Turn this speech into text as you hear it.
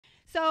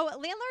So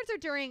landlords are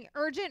doing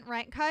urgent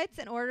rent cuts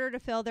in order to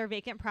fill their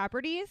vacant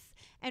properties.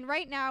 And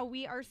right now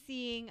we are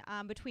seeing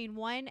between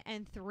 1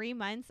 and 3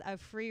 months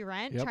of free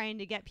rent, trying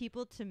to get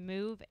people to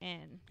move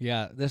in.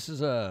 Yeah, this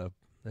is a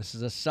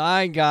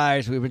sign,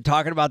 guys. We've been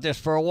talking about this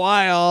for a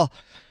while.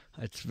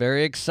 It's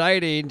very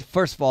exciting.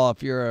 First of all,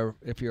 if you're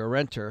a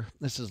renter,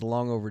 this is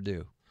long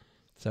overdue.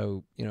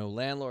 So,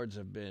 landlords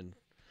have been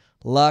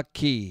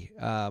lucky.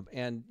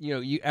 And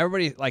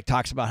everybody like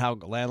talks about how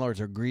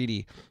landlords are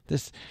greedy.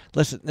 This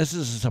is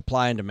a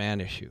supply and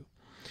demand issue.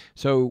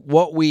 So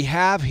what we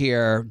have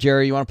here,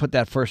 Jerry, you want to put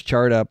that first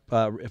chart up,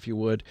 if you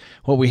would.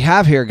 What we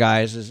have here,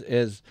 guys,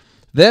 is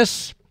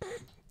this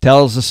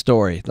tells the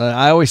story.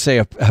 I always say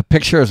a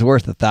picture is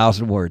worth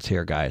 1,000 words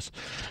here, guys.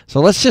 So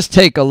let's just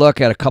take a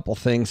look at a couple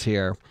things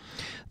here.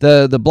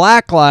 The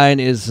black line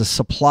is the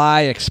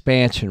supply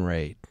expansion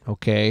rate,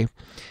 okay?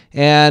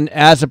 And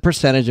as a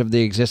percentage of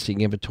the existing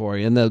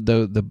inventory. And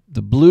the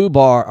blue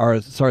bar,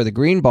 the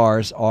green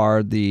bars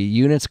are the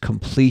units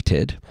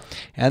completed.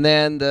 And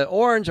then the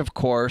orange, of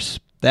course,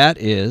 that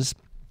is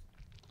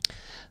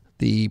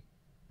the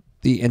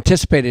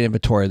anticipated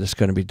inventory that's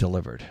going to be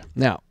delivered.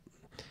 Now,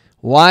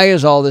 why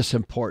is all this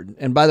important?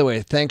 And by the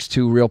way, thanks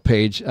to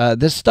RealPage,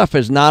 this stuff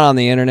is not on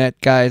the internet,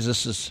 guys.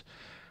 This is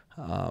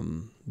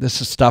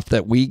stuff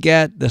that we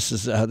get. This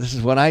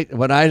is when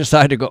I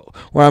decide to go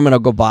where I'm going to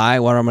go buy,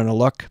 where I'm going to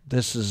look.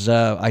 This is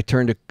I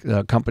turn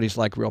to companies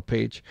like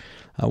RealPage.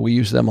 We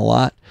use them a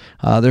lot.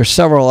 There's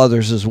several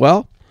others as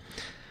well.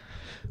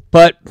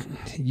 But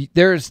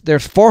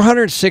there's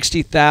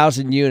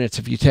 460,000 units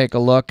if you take a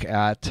look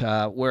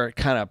at where it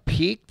kind of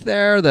peaked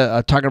there.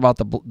 Talking about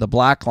the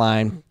black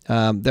line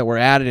that were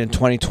added in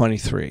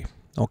 2023.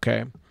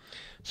 Okay,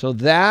 so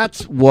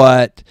that's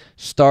what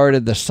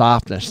started the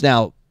softness.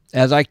 Now,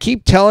 as I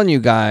keep telling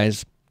you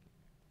guys,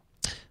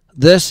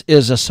 this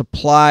is a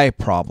supply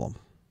problem.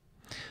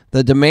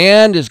 The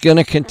demand is going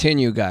to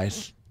continue,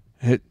 guys.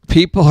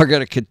 People are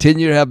going to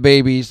continue to have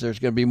babies. There's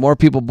going to be more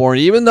people born,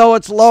 even though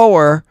it's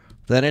lower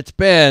than it's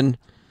been.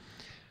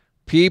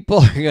 People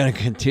are going to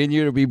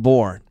continue to be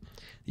born.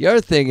 The other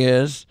thing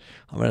is,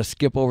 I'm going to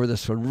skip over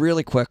this one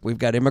really quick. We've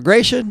got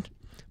immigration,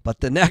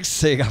 but the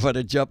next thing I'm going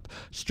to jump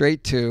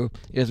straight to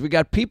is we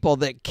got people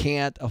that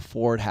can't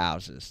afford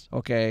houses,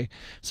 okay?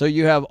 So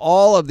you have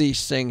all of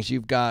these things.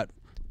 You've got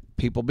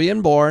people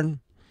being born.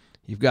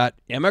 You've got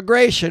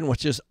immigration,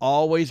 which has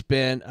always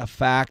been a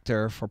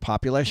factor for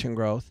population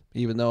growth,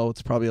 even though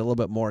it's probably a little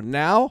bit more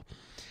now.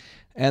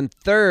 And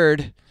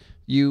third,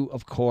 you,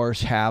 of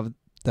course, have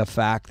the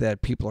fact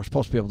that people are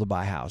supposed to be able to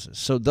buy houses.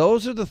 So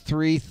those are the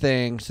three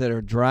things that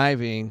are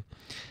driving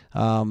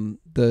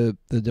the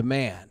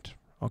demand.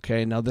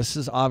 Okay, now this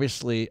is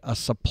obviously a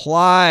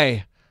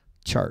supply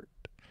chart.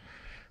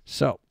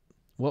 So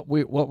what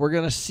we're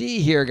going to see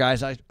here,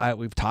 guys,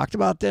 we've talked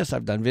about this.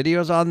 I've done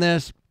videos on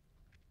this.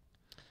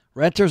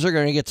 Renters are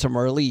going to get some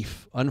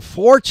relief.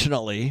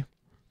 Unfortunately,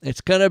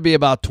 it's going to be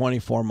about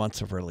 24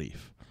 months of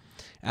relief.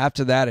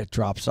 After that, it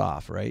drops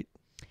off, right?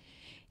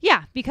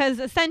 Yeah, because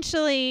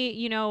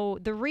essentially,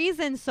 the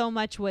reason so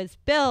much was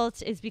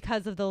built is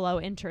because of the low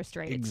interest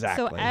rates.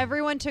 Exactly. So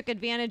everyone took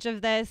advantage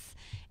of this,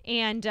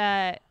 and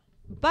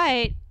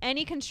but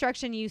any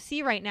construction you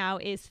see right now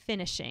is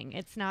finishing.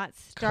 It's not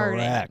starting.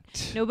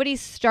 Correct.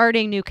 Nobody's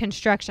starting new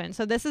construction.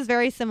 So this is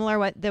very similar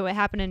what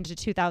happened in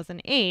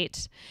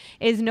 2008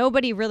 is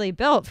nobody really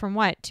built from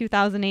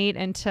 2008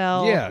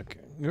 until... Yeah,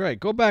 right.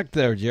 Go back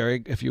there,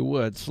 Jerry, if you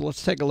would. So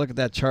let's take a look at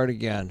that chart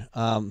again.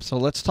 So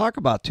let's talk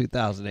about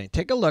 2008.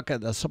 Take a look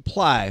at the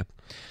supply.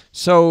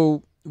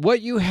 So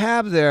what you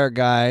have there,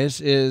 guys,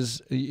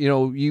 is,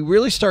 you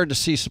really started to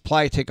see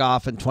supply take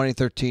off in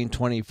 2013,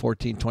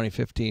 2014,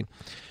 2015.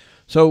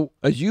 So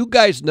as you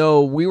guys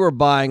know, we were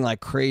buying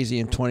like crazy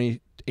in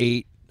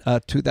 2008,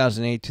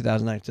 2009,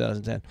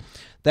 2010.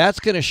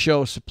 That's going to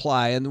show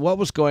supply. And what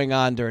was going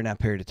on during that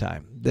period of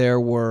time? There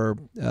were,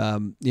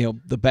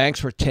 the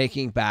banks were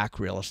taking back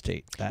real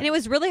estate. And it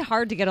was really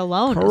hard to get a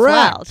loan as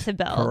well to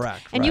build.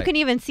 Correct. And you can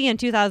even see in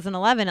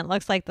 2011, it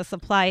looks like the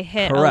supply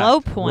hit a low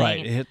point.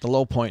 Right. It hit the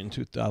low point in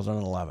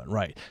 2011.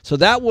 Right. So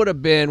that would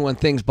have been when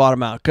things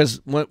bottom out.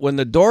 Because when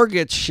the door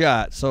gets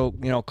shut, so,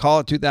 call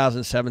it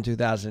 2007,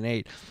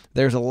 2008,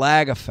 there's a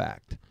lag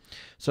effect.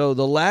 So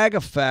the lag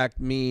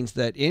effect means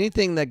that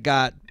anything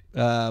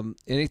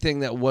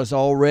that was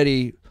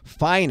already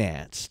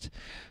financed.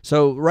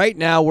 So right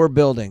now we're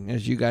building,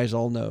 as you guys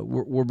all know,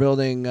 we're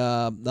building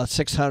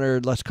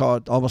 600, let's call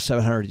it almost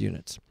 700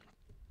 units.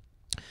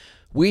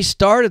 We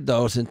started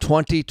those in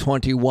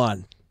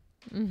 2021.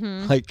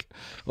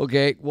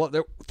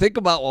 Mm-hmm. Think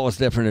about what was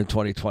different in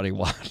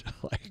 2021.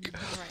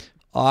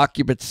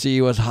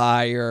 Occupancy was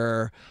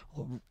higher.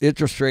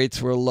 Interest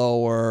rates were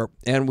lower,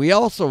 and we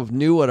also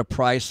knew what a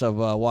price of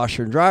a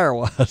washer and dryer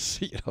was,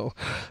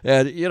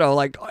 and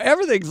like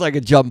everything's like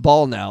a jump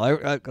ball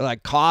now.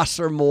 Like costs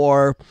are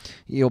more,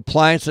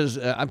 appliances.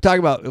 I'm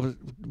talking about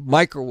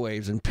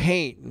microwaves and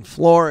paint and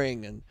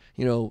flooring, and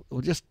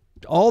just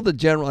all the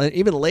general, and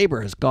even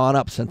labor has gone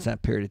up since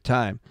that period of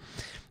time.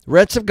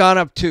 Rents have gone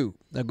up too.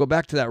 Now go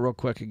back to that real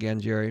quick again,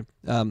 Jerry.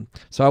 So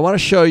I want to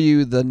show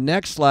you the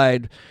next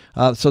slide.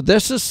 So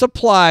this is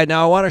supply.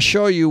 Now I want to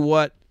show you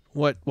what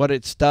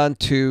it's done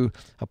to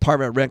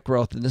apartment rent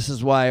growth, and this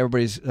is why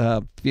everybody's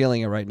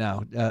feeling it right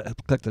now.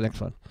 Click the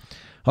next one.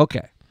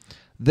 Okay.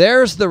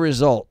 There's the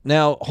result.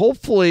 Now,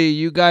 hopefully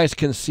you guys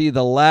can see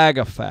the lag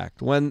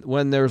effect.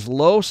 When there's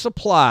low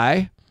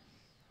supply,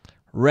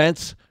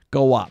 rents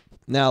go up.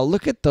 Now,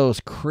 look at those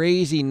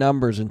crazy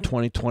numbers in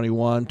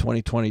 2021,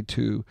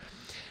 2022.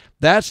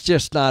 That's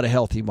just not a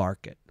healthy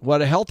market.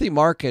 What a healthy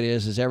market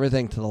is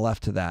everything to the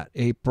left of that.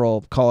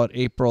 Call it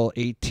April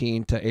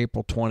 18 to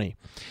April 20.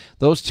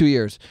 Those 2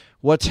 years.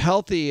 What's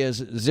healthy is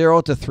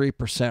 0 to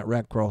 3%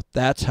 rent growth.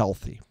 That's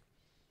healthy.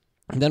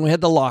 And then we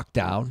had the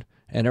lockdown.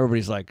 And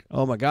everybody's like,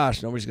 oh my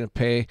gosh, nobody's going to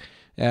pay.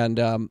 And,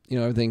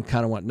 everything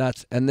kind of went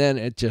nuts. And then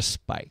it just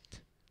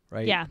spiked,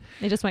 right? Yeah,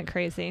 it just went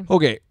crazy.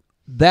 Okay,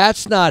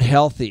 that's not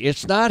healthy.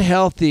 It's not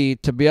healthy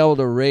to be able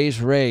to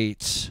raise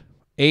rates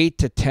 8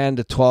 to 10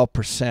 to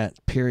 12%,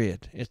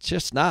 period. It's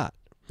just not.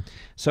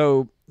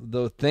 So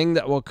the thing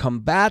that will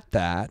combat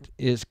that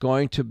is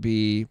going to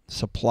be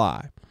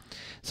supply.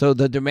 So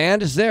the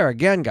demand is there.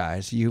 Again,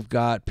 guys, you've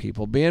got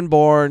people being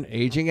born,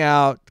 aging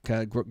out,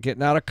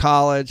 getting out of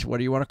college, what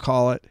do you want to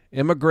call it,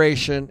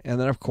 immigration, and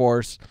then, of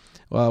course,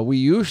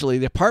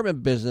 the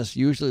apartment business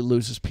usually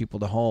loses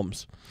people to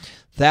homes.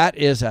 That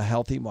is a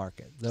healthy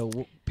market.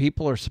 The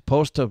people are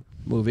supposed to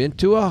move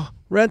into a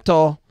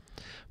rental,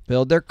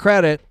 build their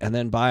credit, and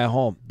then buy a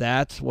home.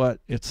 That's what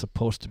it's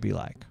supposed to be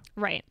like.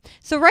 Right.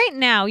 So right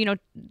now,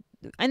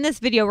 in this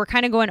video, we're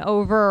kind of going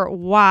over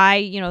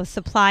why,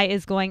 supply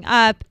is going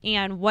up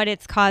and what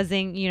it's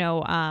causing,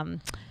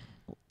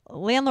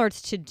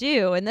 landlords to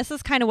do. And this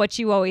is kind of what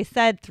you always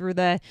said through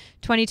the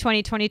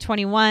 2020,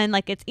 2021,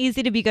 like it's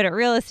easy to be good at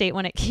real estate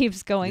when it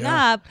keeps going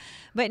up.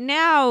 But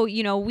now,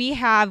 we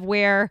have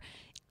where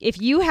if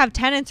you have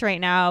tenants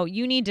right now,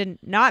 you need to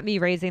not be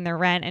raising their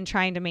rent and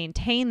trying to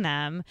maintain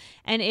them.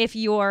 And if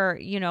you're,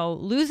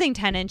 losing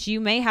tenants, you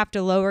may have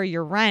to lower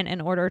your rent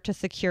in order to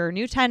secure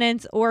new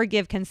tenants or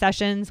give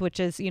concessions, which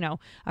is,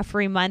 a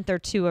free month or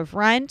two of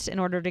rent in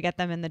order to get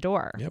them in the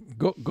door. Yep.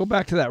 Go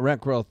back to that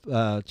rent growth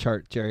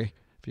chart, Jerry,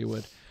 if you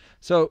would.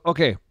 So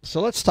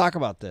let's talk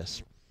about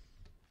this.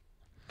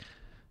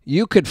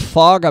 You could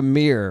fog a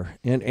mirror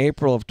in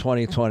April of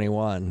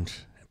 2021,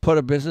 put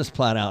a business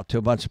plan out to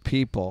a bunch of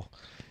people,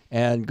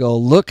 and go,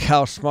 look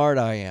how smart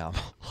I am.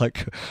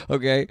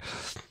 Okay,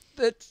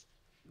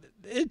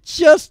 it's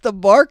just the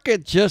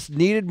market just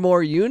needed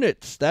more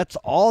units. That's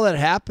all that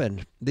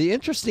happened. The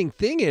interesting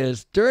thing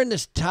is during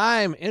this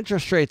time,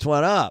 interest rates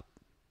went up.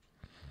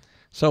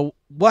 So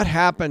what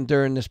happened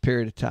during this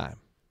period of time?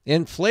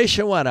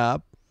 Inflation went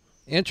up,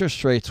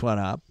 interest rates went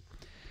up,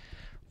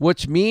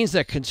 which means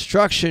that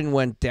construction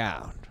went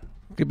down.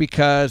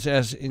 Because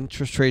as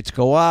interest rates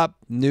go up,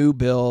 new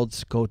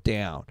builds go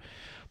down.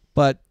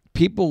 But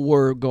people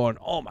were going,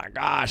 oh my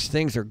gosh,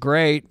 things are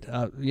great.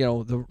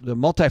 The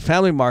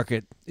multifamily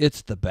market,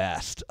 it's the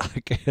best.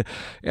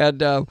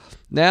 And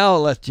now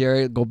let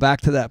Jerry go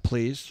back to that,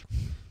 please.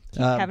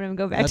 Keep having him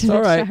go back that's to the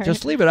all right. chart.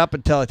 Just leave it up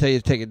until I tell you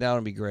to take it down.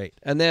 It'll be great.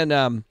 And then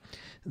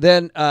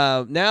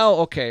now,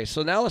 okay,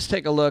 so now let's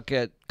take a look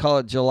at, call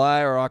it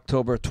July or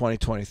October of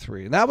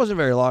 2023. And that wasn't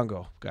very long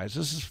ago, guys.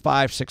 This is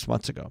 5-6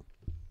 months ago.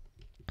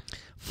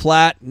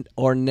 Flat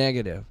or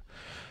negative.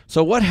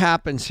 So what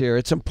happens here?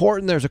 It's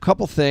important. There's a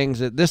couple things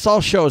that this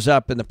all shows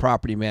up in the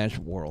property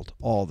management world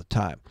all the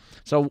time.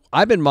 So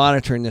I've been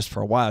monitoring this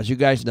for a while. As you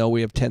guys know,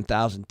 we have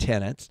 10,000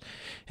 tenants,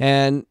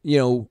 and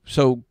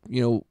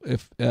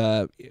if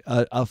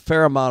a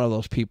fair amount of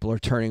those people are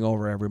turning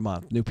over every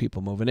month. New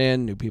people moving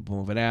in, new people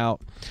moving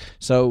out.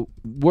 So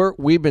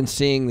we've been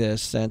seeing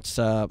this since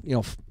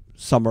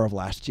summer of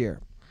last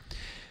year.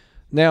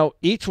 Now,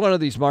 each one of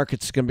these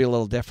markets is going to be a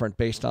little different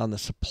based on the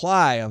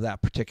supply of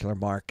that particular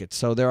market.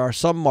 So there are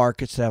some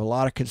markets that have a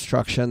lot of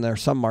construction. There are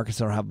some markets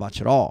that don't have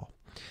much at all.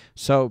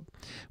 So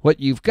what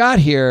you've got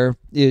here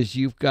is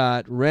you've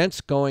got rents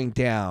going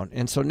down.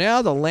 And so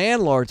now the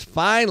landlords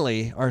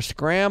finally are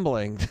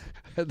scrambling.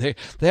 They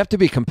have to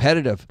be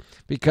competitive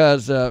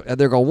because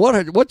they're going,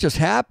 what just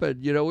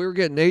happened? We were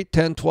getting 8,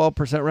 10,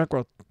 12% rent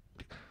growth.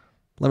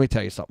 Let me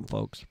tell you something,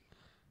 folks.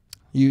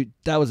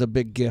 That was a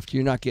big gift.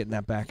 You're not getting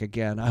that back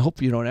again. I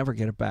hope you don't ever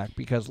get it back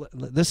because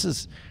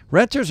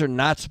renters are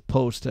not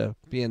supposed to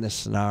be in this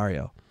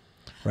scenario,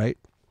 right?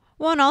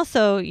 Well, and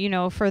also,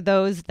 for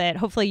those that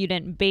hopefully you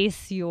didn't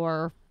base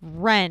your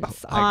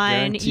rents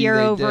on year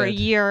over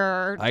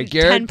year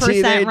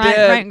 10%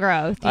 rent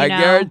growth. I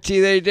guarantee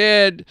they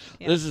did.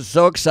 Yeah. This is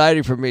so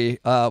exciting for me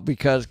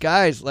because,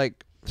 guys,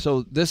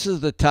 so this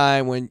is the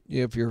time when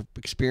if you're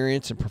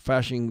experienced and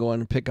professional, you can go in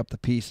and pick up the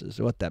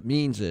pieces. What that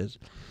means is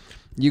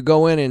you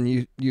go in and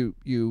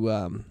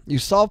you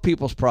solve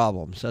people's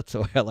problems. That's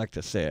the way I like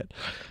to say it.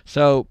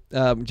 So,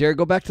 Jerry,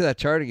 go back to that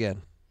chart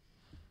again.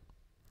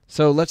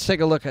 So let's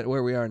take a look at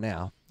where we are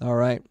now. All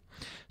right.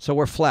 So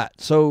we're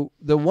flat. So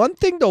the one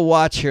thing to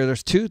watch here,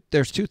 there's two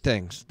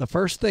things. The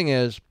first thing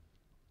is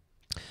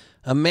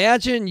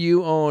Imagine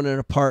you own an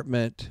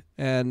apartment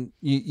and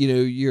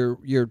your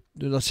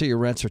let's say your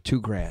rents are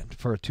 $2,000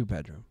 for a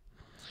 2-bedroom.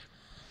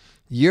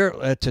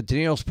 You're to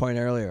Danielle's point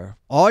earlier,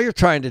 all you're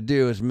trying to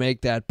do is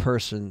make that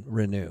person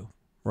renew,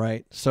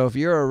 right? So if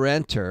you're a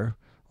renter,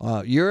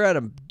 you're at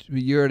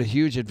a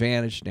huge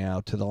advantage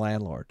now to the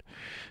landlord,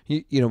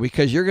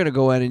 because you're going to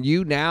go in and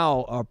you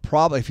now are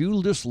probably, if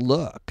you just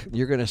look,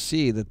 you're going to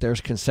see that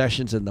there's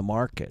concessions in the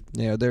market.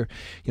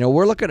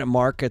 We're looking at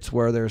markets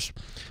where there's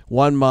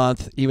 1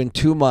 month, even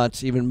 2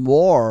 months, even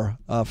more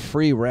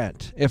free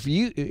rent. If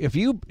you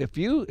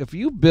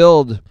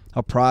build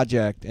a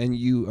project and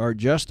you are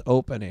just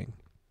opening,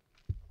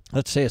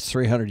 let's say it's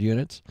 300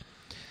 units,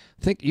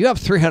 think you have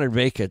 300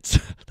 vacates.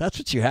 That's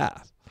what you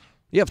have.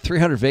 You have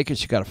 300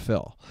 vacates you got to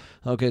fill.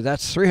 Okay,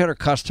 that's 300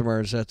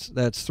 customers.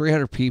 That's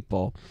 300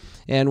 people.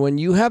 And when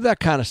you have that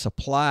kind of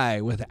supply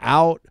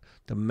without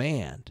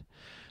demand,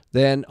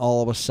 then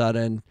all of a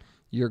sudden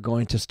you're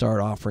going to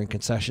start offering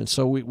concessions.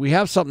 So we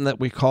have something that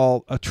we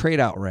call a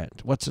trade-out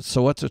rent. What's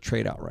a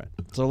trade-out rent?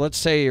 So let's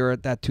say you're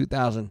at that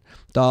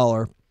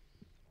 $2,000.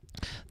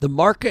 The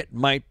market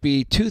might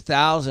be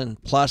 $2,000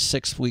 plus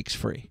 6 weeks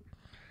free.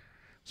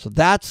 So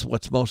that's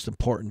what's most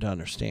important to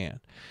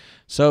understand.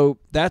 So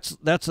that's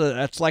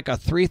like a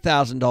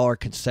 $3,000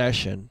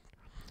 concession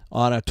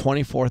on a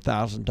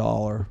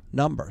 $24,000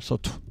 number. So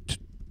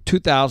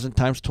 2,000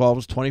 times 12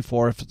 is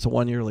 24 if it's a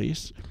 1-year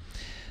lease,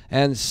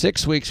 and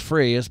 6 weeks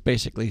free is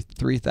basically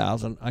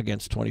 3,000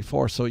 against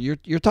 24. So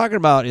you're talking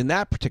about, in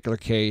that particular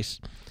case,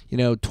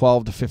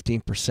 12 to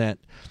 15%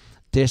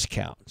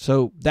 discount.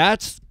 So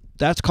that's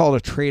called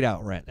a trade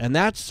out rent, and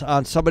that's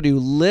on somebody who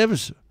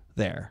lives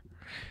there.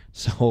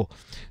 So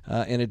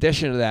in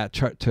addition to that,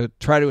 to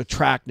try to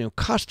attract new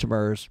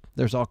customers,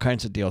 there's all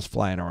kinds of deals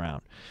flying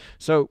around.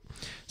 So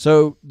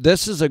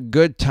this is a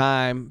good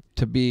time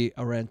to be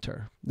a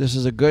renter. This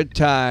is a good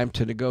time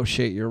to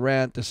negotiate your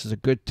rent. This is a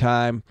good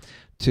time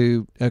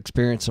to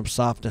experience some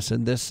softness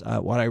in this.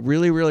 What I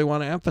really, really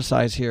want to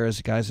emphasize here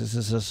is, guys, this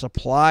is a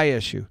supply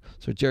issue.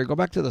 So, Jerry, go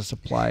back to the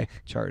supply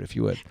chart, if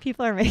you would.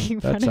 People are making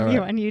fun of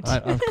you on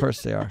YouTube. Of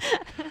course they are.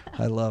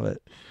 I love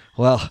it.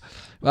 Well,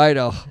 I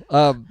know.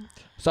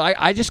 So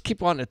I just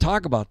keep wanting to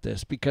talk about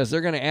this because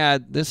they're going to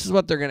add, this is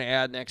what they're going to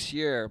add next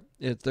year.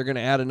 They're going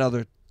to add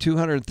another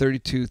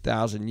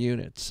 232,000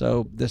 units.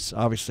 So this,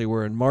 obviously,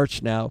 we're in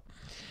March now.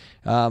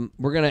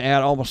 We're going to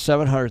add almost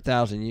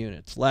 700,000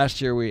 units. Last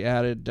year we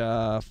added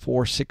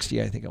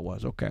 460, I think it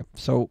was. Okay.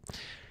 So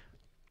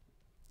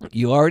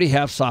you already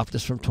have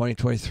softness from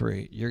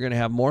 2023. You're going to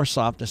have more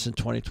softness in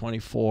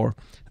 2024.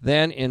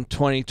 Then in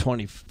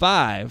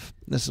 2025,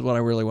 this is what I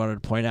really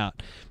wanted to point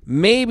out.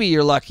 Maybe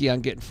you're lucky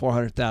on getting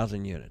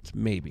 400,000 units.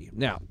 Maybe.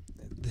 Now,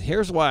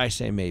 here's why I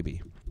say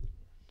maybe.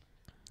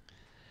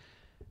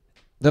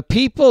 The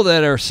people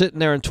that are sitting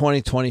there in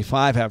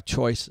 2025 have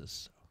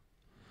choices.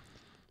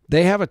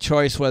 They have a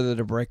choice whether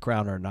to break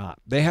ground or not.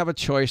 They have a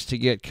choice to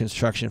get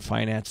construction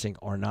financing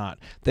or not.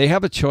 They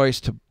have a choice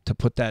to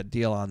put that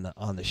deal on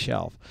the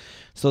shelf.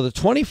 So the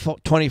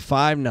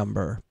 2025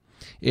 number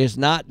is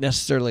not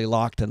necessarily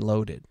locked and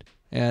loaded.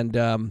 And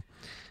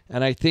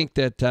I think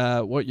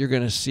that what you're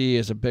going to see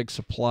is a big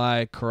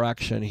supply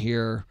correction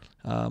here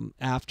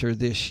after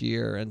this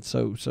year. And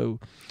so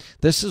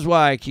this is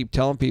why I keep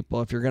telling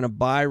people, if you're going to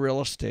buy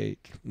real estate,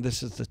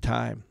 this is the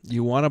time.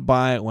 You want to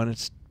buy it when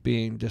it's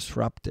being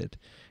disrupted.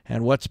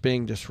 And what's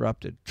being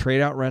disrupted?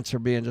 Trade-out rents are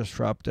being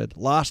disrupted.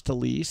 Loss to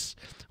lease,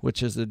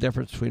 which is the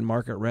difference between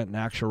market rent and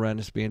actual rent,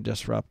 is being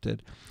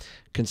disrupted.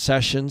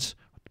 Concessions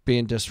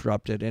being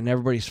disrupted. And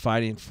everybody's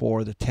fighting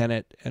for the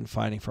tenant and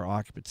fighting for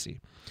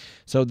occupancy.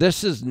 So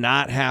this is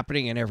not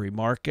happening in every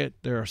market.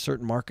 There are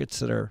certain markets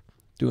that are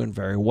doing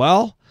very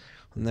well,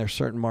 and there are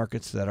certain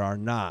markets that are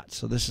not.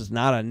 So this is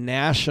not a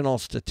national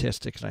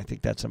statistic, and I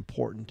think that's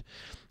important.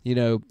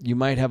 You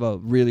might have a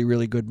really,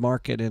 really good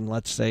market in,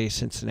 let's say,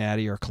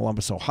 Cincinnati or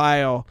Columbus,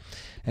 Ohio,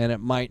 and it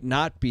might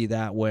not be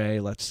that way,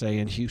 let's say,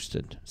 in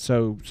Houston.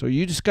 So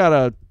you just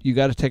gotta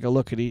take a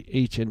look at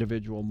each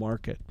individual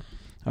market.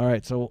 All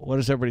right. So what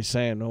is everybody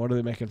saying? What are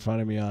they making fun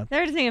of me on?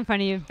 They're just making fun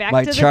of you. Back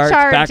My to chart, the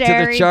chart, back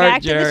Jerry. to the chart,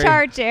 back Jerry. to the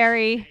chart,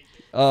 Jerry.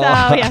 Oh.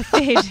 So yes,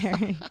 hey,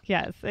 Jerry.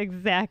 Yes,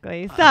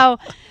 exactly.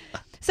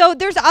 So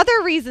there's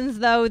other reasons,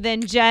 though,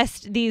 than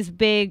just these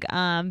big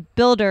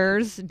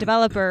builders,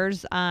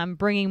 developers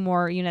bringing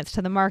more units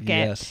to the market.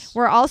 Yes.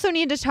 We also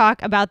need to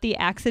talk about the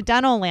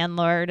accidental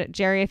landlord.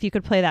 Jerry, if you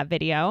could play that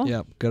video.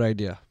 Yeah, good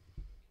idea.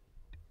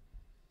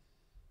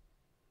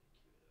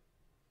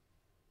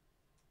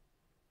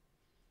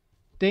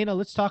 Dana,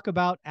 let's talk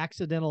about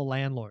accidental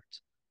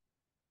landlords.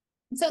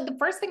 So the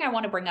first thing I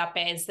want to bring up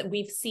is that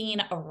we've seen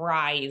a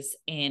rise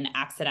in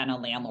accidental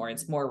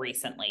landlords more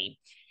recently.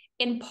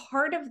 And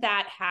part of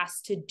that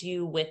has to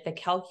do with the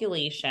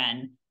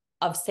calculation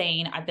of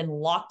saying, I've been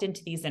locked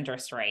into these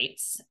interest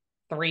rates,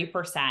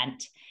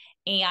 3%,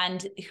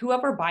 and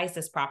whoever buys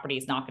this property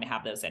is not going to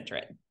have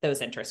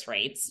those interest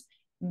rates.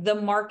 The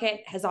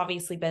market has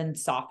obviously been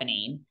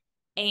softening.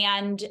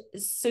 And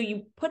so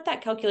you put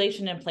that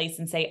calculation in place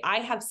and say, I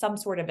have some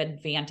sort of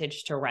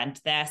advantage to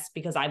rent this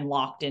because I'm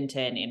locked into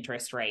an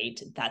interest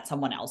rate that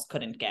someone else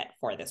couldn't get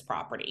for this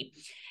property.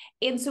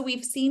 And so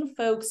we've seen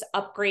folks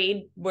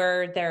upgrade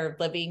where they're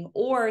living,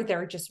 or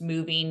they're just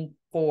moving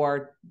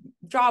for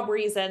job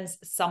reasons,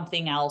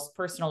 something else,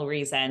 personal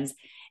reasons,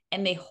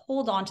 and they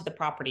hold on to the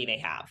property they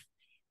have.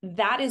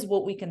 That is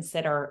what we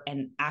consider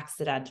an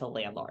accidental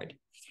landlord.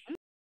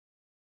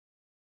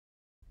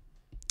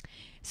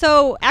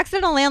 So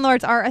accidental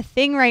landlords are a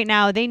thing right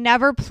now. They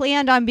never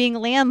planned on being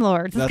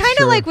landlords. It's kind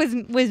of like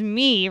was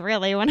me,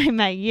 really, when I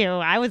met you.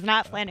 I was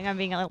not planning on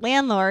being a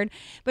landlord,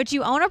 but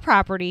you own a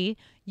property,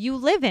 you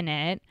live in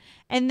it,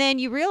 and then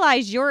you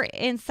realize you're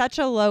in such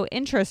a low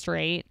interest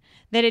rate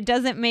that it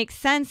doesn't make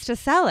sense to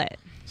sell it.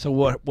 So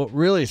what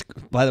really is,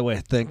 by the way,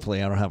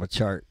 thankfully I don't have a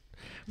chart,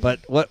 but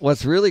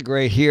what's really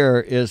great here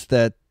is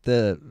that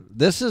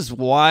this is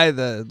why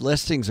the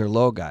listings are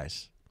low,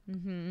 guys.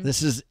 Mm-hmm.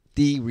 This is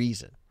the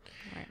reason.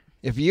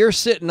 If you're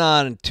sitting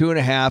on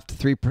 2.5 to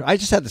 3%, I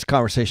just had this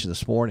conversation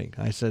this morning.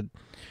 I said,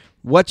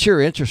 "What's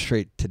your interest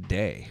rate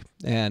today?"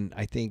 And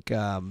I think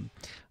I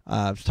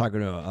was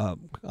talking to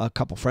a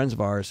couple friends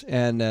of ours,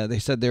 and they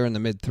said they're in the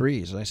mid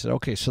 3s. And I said,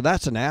 "Okay, so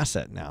that's an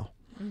asset now.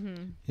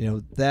 Mm-hmm. You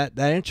know, that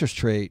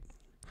interest rate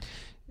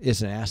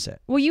is an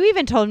asset." Well, you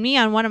even told me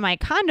on one of my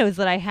condos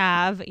that I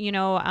have, you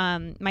know,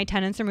 my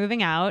tenants are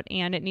moving out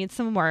and it needs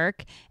some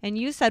work. And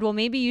you said, well,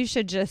 maybe you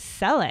should just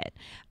sell it.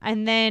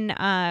 And then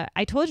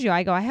I told you,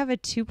 I have a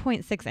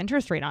 2.6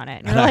 interest rate on it.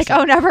 And you're like,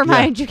 oh, never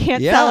mind. You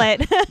can't sell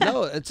it.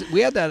 No,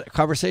 we had that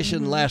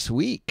conversation last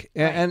week.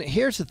 And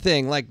here's the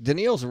thing, like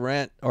Danille's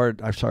rent, or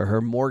I'm sorry,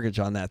 her mortgage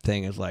on that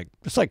thing is like,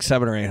 it's like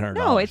 $700 or $800.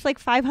 No, it's like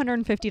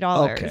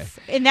 $550. Okay.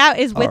 And that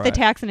is with the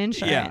tax and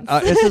insurance. Yeah,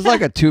 this is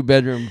like a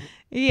 2-bedroom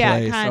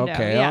place. Condo,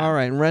 okay, all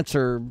right. And rents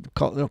are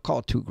call it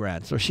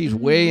 $2,000, so she's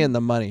way in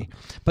the money.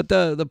 But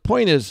the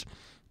point is,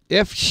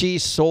 if she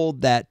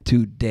sold that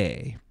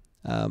today,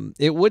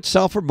 it would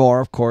sell for more.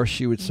 Of course,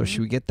 she would. So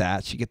she would get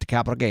that. She would get the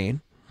capital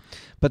gain.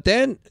 But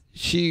then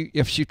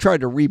if she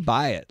tried to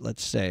rebuy it,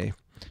 let's say,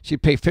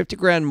 she'd pay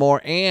 $50,000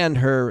 more, and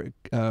her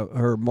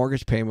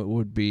mortgage payment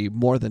would be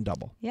more than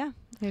double. Yeah.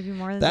 Maybe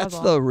more than That's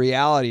double. the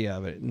reality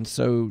of it. And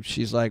so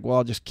she's like, well,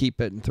 I'll just keep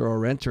it and throw a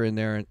renter in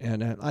there.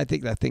 And I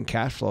think that thing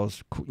cash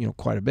flows,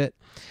 quite a bit.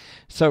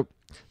 So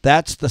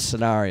that's the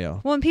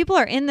scenario. Well, when people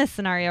are in this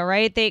scenario,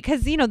 right?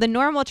 Because, the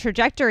normal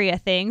trajectory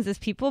of things is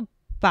people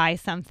buy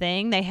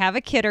something, they have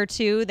a kid or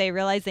two, they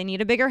realize they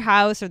need a bigger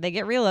house, or they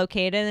get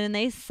relocated and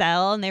they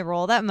sell and they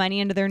roll that money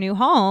into their new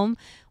home.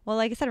 Well,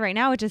 like I said, right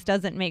now, it just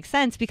doesn't make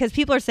sense because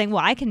people are saying,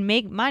 well, I can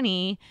make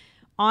money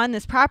on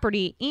this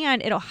property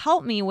and it'll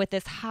help me with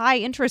this high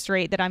interest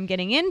rate that I'm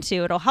getting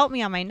into. It'll help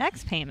me on my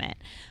next payment,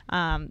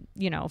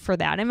 for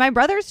that. And my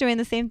brother's doing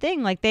the same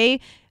thing. Like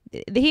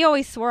he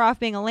always swore off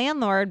being a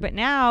landlord, but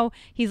now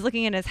he's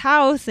looking at his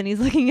house and he's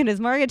looking at his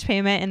mortgage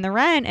payment and the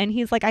rent. And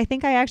he's like, I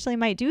think I actually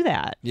might do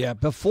that. Yeah.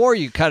 Before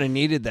you kind of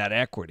needed that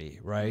equity,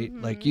 right?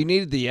 Mm-hmm. Like you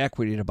needed the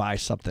equity to buy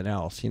something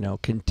else,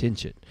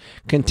 contingent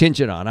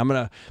on, I'm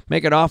going to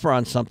make an offer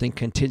on something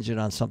contingent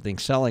on something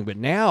selling. But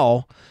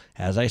now,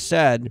 as I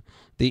said,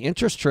 the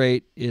interest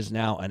rate is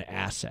now an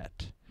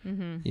asset.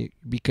 Mm-hmm.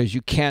 Because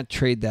you can't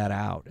trade that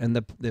out, and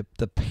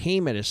the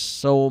payment is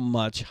so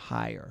much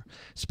higher.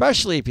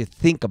 Especially if you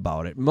think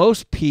about it,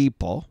 most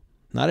people,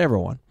 not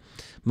everyone,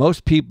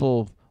 most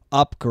people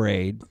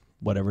upgrade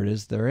whatever it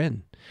is they're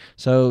in.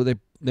 So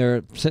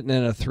they're sitting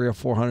in a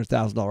 $300,000 or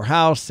 $400,000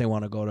 house. They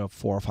want to go to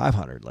 $400,000 or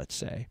 $500,000, let's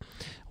say,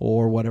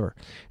 or whatever.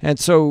 And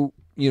so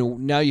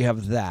now you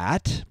have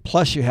that,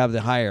 plus you have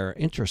the higher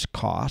interest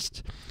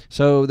cost.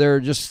 So they're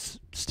just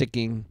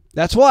sticking.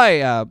 That's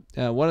why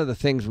one of the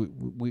things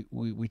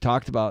we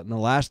talked about in the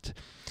last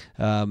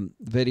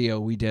video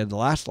we did, the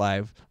last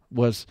live,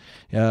 was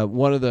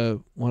one of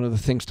the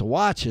things to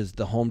watch is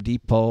the Home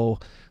Depot,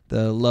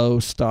 the low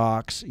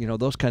stocks,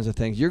 those kinds of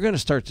things. You're going to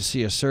start to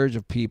see a surge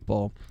of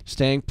people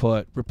staying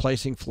put,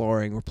 replacing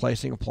flooring,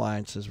 replacing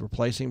appliances,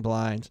 replacing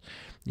blinds,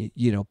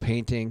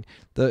 painting.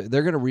 There's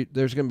going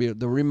to be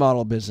the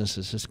remodel business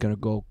is just going to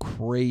go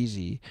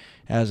crazy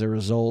as a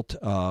result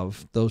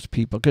of those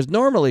people. Because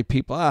normally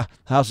people,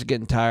 house is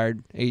getting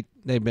tired.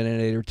 They've been in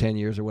 8 or 10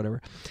 years or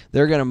whatever.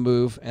 They're going to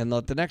move and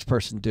let the next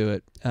person do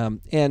it.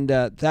 And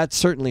that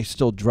certainly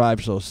still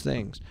drives those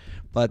things.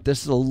 But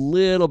this is a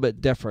little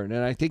bit different.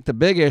 And I think the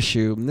big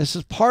issue, and this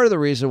is part of the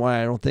reason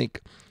why I don't think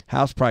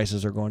house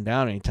prices are going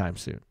down anytime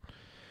soon.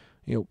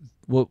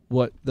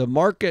 What the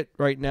market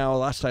right now,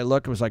 last I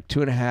looked, was like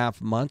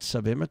 2.5 months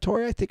of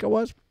inventory, I think it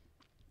was.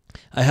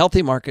 A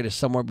healthy market is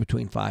somewhere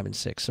between 5 and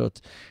 6. So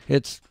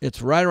it's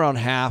right around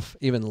half,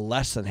 even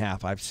less than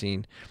half I've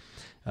seen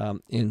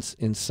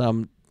in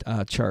some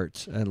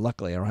charts. And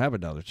luckily I don't have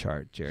another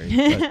chart, Jerry.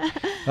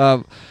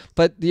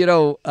 But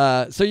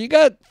so you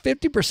got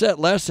 50%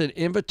 less in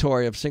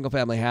inventory of single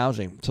family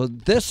housing. So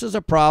this is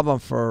a problem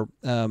for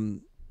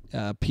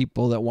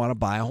people that want to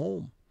buy a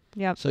home.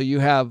 Yep. So you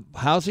have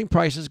housing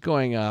prices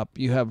going up.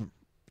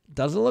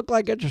 Doesn't look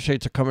like interest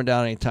rates are coming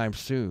down anytime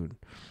soon.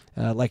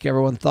 like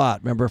everyone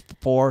thought. Remember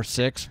 4,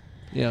 6,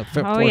 you know,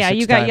 oh yeah,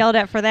 you got yelled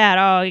at for that.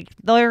 Oh,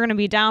 they're going to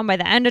be down by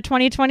the end of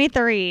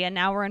 2023, and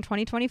now we're in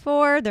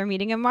 2024. They're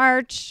meeting in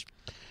March.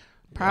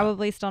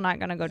 Probably still not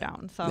going to go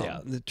down. So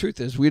yeah, the truth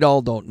is we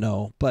all don't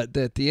know. But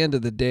at the end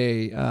of the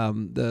day,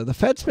 the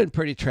Fed's been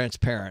pretty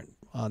transparent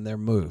on their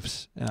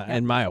moves,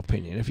 in my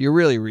opinion. If you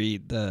really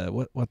read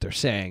what they're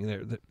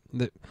saying,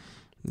 you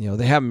know,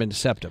 they haven't been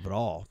deceptive at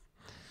all.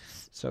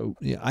 So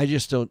yeah, I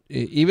just don't.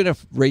 Even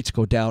if rates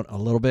go down a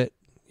little bit,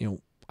 you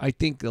know, I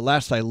think the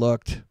last I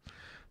looked,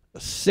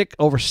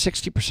 over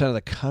 60% of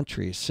the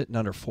country is sitting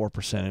under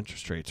 4%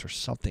 interest rates or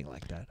something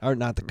like that. Or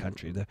not the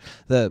country,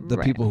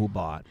 the people who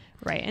bought.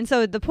 Right. And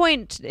so the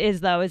point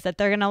is, though, is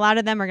that a lot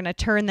of them are going to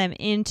turn them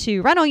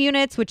into rental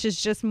units, which is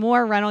just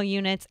more rental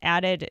units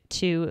added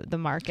to the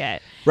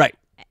market. Right.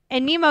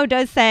 And Nemo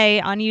does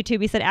say on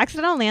YouTube, he said,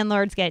 accidental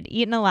landlords get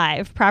eaten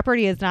alive.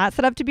 Property is not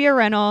set up to be a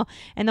rental,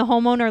 and the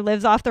homeowner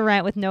lives off the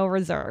rent with no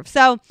reserve.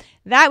 So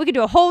that we could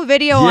do a whole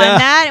video on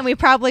that, and we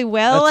probably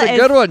will. That's a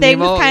good one, things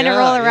Nemo. kind of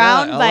roll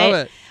around. I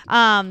love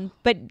it.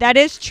 But that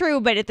is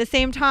true. But at the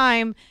same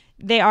time,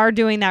 they are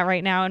doing that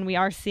right now, and we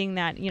are seeing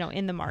that, you know,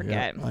 in the market.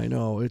 Yeah, I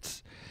know. You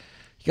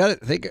got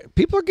to think.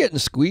 People are getting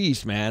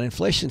squeezed, man.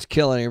 Inflation's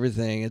killing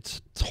everything.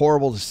 It's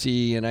horrible to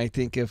see. And I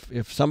think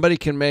if somebody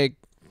can make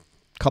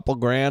couple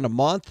grand a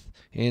month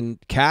in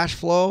cash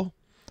flow,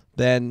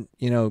 then,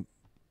 you know,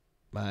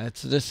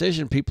 it's a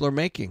decision people are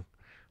making.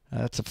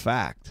 That's a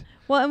fact.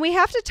 Well, and we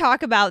have to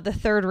talk about the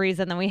third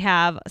reason that we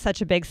have such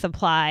a big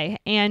supply,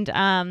 and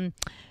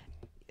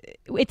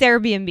it's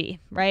Airbnb,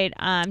 right?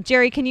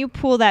 Jerry, can you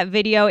pull that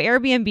video?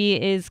 Airbnb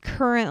is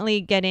currently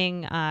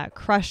getting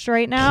crushed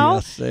right now.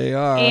 Yes, they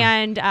are.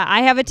 And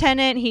I have a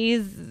tenant.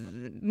 He's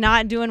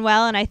not doing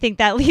well, and I think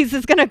that lease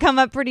is going to come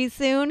up pretty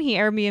soon.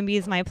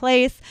 Airbnb my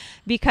place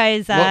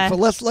because well,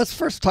 let's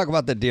first talk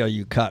about the deal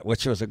you cut,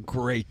 which was a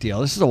great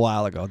deal. This is a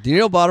while ago.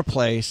 Danille bought a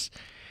place,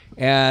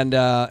 and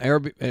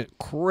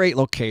great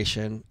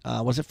location.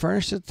 Was it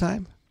furnished at the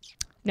time?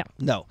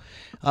 No.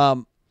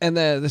 And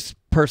then this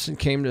person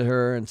came to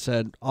her and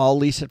said, I'll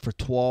lease it for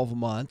 12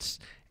 months,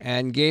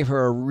 and gave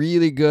her a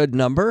really good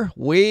number,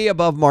 way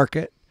above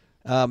market.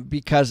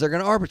 Because they're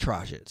going to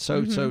arbitrage it.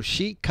 So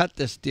she cut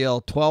this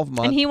deal 12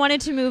 months. And he wanted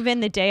to move in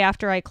the day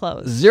after I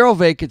closed. 0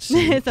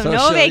 vacancy. so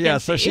no vacancy. Yeah,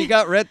 so she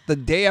got rent the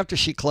day after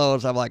she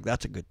closed. I'm like,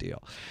 that's a good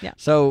deal. Yeah.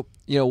 So,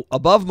 you know,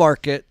 above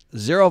market,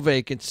 0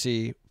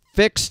 vacancy,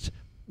 fixed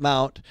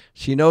amount.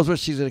 She knows what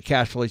she's going to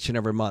cash flow each and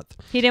every month.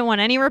 He didn't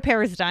want any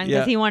repairs done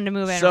because he wanted to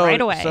move in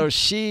right away. So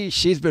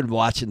she's been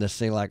watching this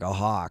thing like a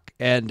hawk.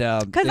 And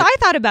because I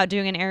thought about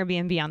doing an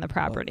Airbnb on the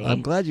property.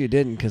 I'm glad you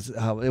didn't, because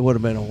it would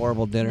have been a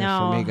horrible dinner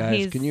for me,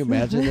 guys. Can you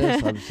imagine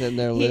this? I'm sitting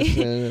there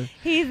listening.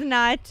 He's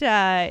not.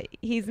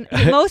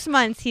 Most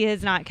months he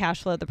has not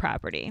cash flowed the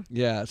property.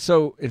 Yeah.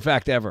 So in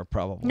fact, ever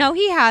probably. No,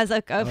 he has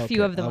a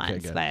few of the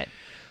months, good. but.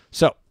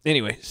 So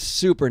anyway,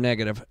 super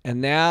negative. And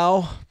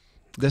now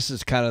this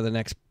is kind of the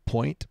next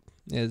point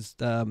is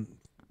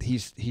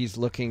he's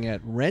looking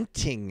at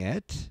renting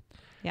it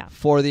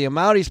for the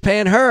amount he's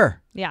paying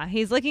her. Yeah,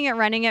 he's looking at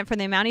renting it for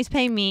the amount he's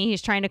paying me.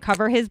 He's trying to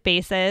cover his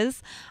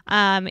bases.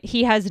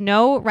 He has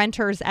no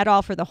renters at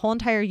all for the whole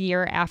entire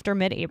year after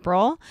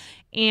mid-April.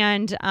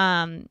 And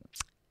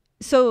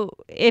so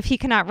if he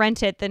cannot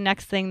rent it, the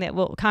next thing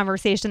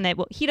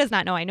he does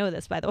not know, I know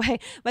this, by the way,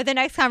 but the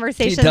next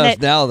conversation he does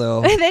now,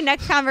 though. The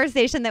next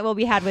conversation that will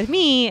be had with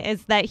me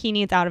is that he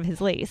needs out of his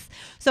lease.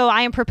 So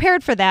I am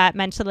prepared for that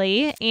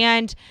mentally.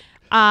 And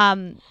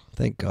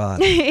thank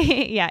God.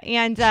 yeah.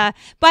 And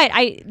but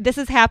this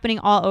is happening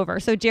all over.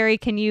 So Jerry,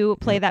 can you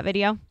play that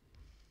video?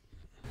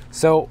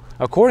 So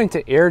according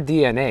to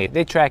AirDNA,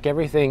 they track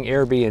everything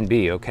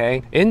Airbnb,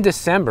 okay? In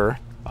December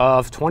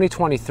of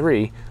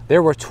 2023,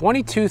 there were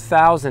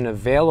 22,000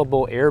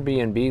 available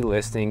Airbnb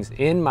listings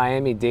in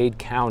Miami-Dade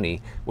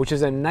County, which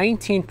is a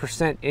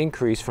 19%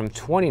 increase from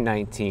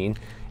 2019,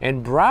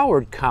 and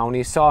Broward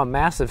County saw a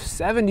massive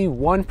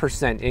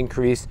 71%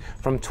 increase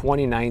from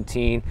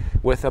 2019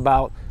 with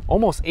about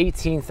almost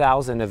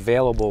 18,000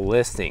 available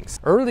listings.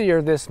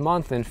 Earlier this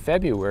month in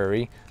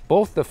February,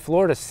 both the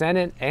Florida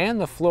Senate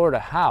and the Florida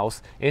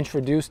House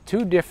introduced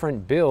 2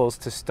 different bills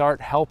to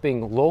start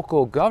helping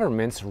local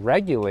governments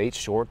regulate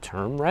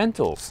short-term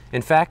rentals.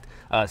 In fact,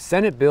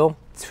 Senate Bill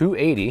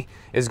 280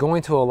 is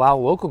going to allow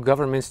local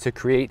governments to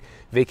create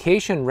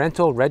vacation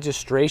rental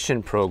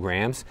registration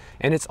programs,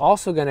 and it's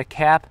also going to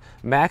cap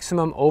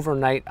maximum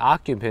overnight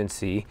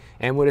occupancy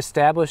and would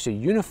establish a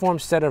uniform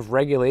set of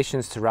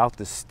regulations throughout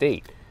the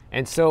state.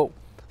 And so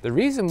the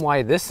reason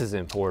why this is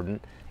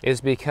important is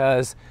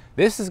because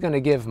this is going to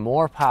give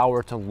more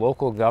power to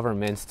local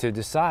governments to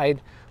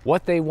decide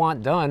what they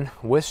want done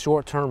with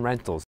short-term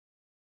rentals.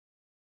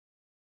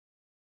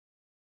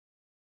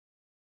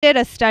 did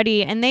a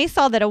study and they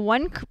saw that a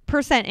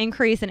 1%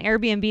 increase in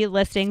Airbnb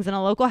listings in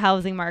a local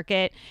housing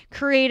market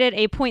created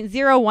a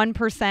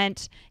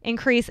 0.01%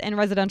 increase in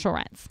residential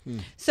rents.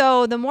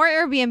 So the more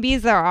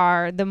Airbnbs there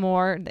are, the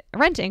more the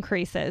rent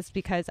increases,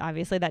 because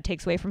obviously that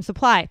takes away from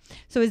supply.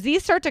 So as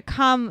these start to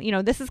come,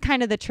 this is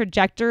kind of the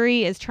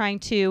trajectory, is trying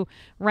to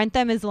rent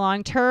them as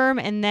long term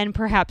and then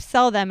perhaps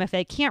sell them if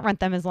they can't rent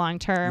them as long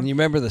term. And you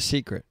remember the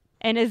secret.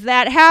 And as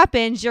that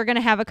happens, you're going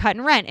to have a cut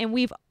in rent. And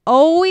we've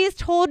always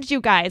told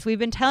you guys, we've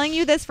been telling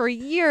you this for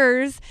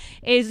years,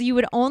 is you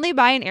would only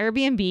buy an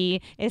Airbnb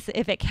if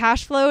it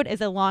cash flowed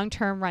as a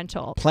long-term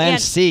rental. Plan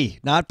C,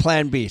 not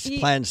Plan B.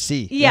 Plan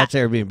C. Yeah. That's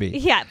Airbnb.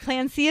 Yeah,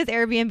 Plan C is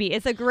Airbnb.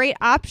 It's a great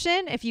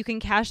option if you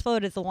can cash flow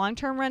it as a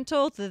long-term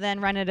rental to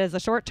then rent it as a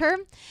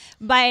short-term.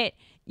 But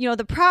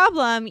the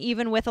problem,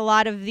 even with a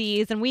lot of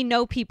these, and we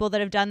know people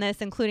that have done this,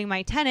 including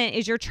my tenant,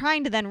 is you're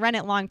trying to then rent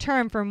it long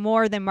term for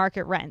more than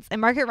market rents, and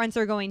market rents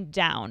are going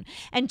down.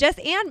 And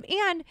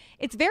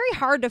it's very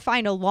hard to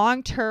find a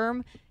long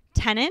term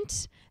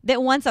tenant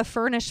that wants a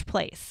furnished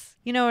place.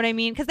 You know what I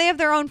mean? Because they have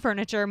their own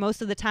furniture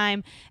most of the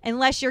time,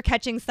 unless you're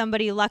catching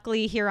somebody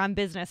luckily here on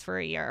business for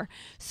a year.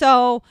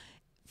 So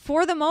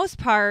for the most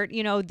part,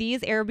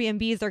 these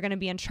Airbnbs are going to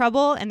be in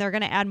trouble, and they're going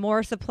to add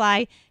more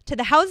supply to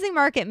the housing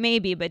market,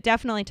 maybe, but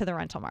definitely to the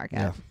rental market.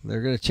 Yeah,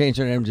 they're going to change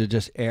their name to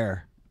just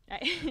Air.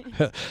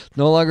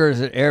 No longer is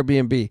it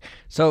Airbnb.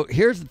 So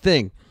here's the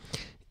thing.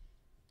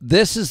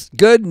 This is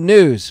good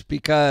news,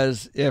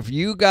 because if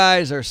you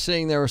guys are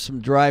seeing there was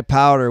some dry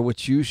powder,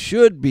 which you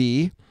should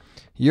be,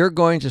 you're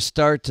going to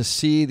start to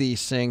see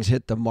these things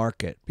hit the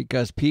market,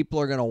 because people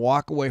are going to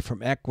walk away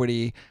from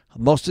equity.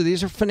 Most of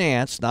these are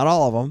financed, not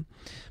all of them,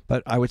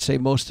 but I would say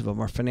most of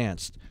them are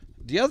financed.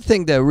 The other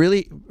thing to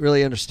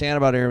really understand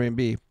about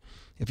Airbnb,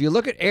 if you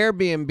look at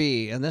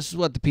Airbnb, and this is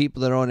what the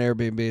people that own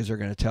Airbnbs are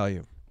going to tell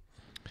you,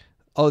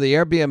 the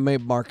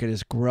Airbnb market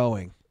is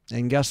growing.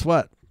 And guess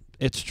what?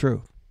 It's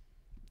true.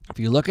 If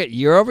you look at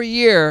year over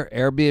year,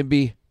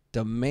 Airbnb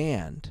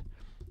demand,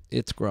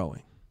 it's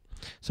growing.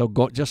 So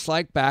go just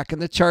like back in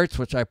the charts,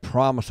 which I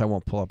promise I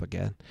won't pull up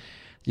again.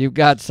 You've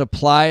got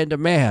supply and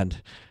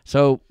demand.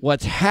 So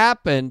what's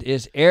happened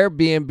is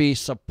Airbnb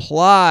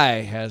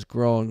supply has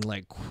grown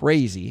like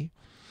crazy,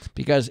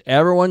 because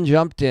everyone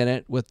jumped in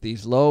it with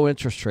these low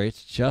interest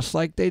rates, just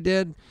like they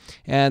did.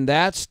 And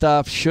that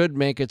stuff should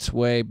make its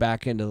way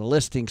back into the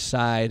listing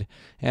side.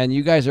 And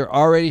you guys are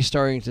already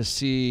starting to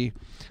see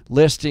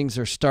listings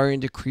are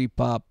starting to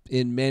creep up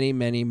in many,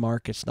 many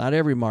markets. Not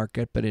every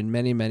market, but in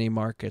many, many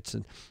markets.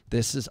 And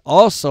this is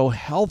also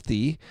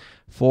healthy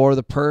for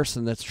the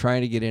person that's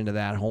trying to get into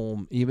that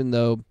home, even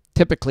though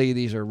typically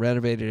these are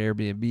renovated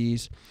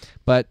Airbnbs.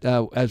 But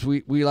as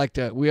we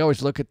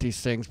always look at these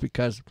things,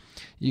 because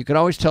you can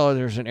always tell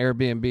there's an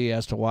Airbnb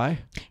as to why.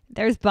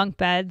 There's bunk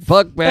beds.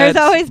 Bunk beds.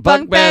 There's always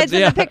bunk beds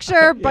in yeah. the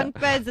picture, bunk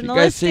beds in the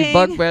listing. You guys see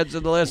bunk beds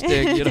in the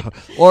listing,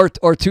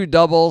 or two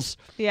doubles.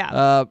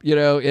 Yeah.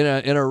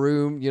 In a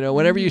room.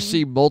 Whenever you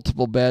see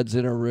multiple beds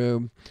in a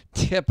room,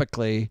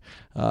 typically,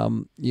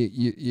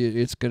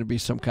 it's going to be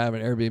some kind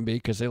of an Airbnb,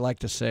 because they like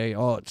to say,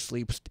 it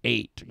sleeps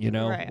 8.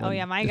 Right. Oh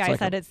yeah, my guy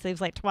said it sleeps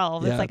like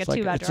 12. Yeah, it's like a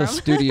 2-bedroom. It's a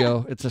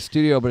studio. It's a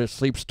studio, but it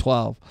sleeps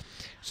 12.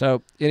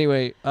 So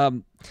anyway,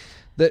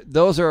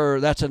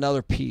 that's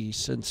another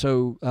piece. And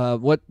so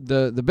what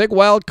the big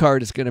wild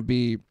card is going to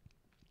be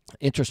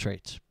interest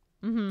rates.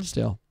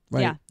 Still,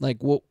 right? Yeah. Like,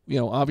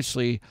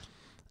 obviously,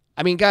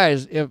 I mean,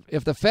 guys,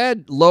 if the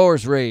Fed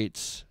lowers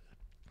rates,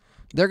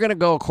 they're going to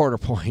go a quarter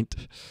point.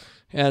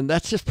 And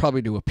that's just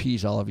probably to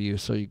appease all of you,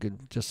 so you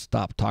could just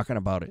stop talking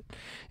about it.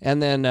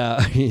 And then,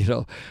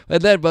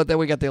 but then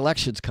we got the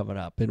elections coming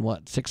up in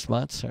 6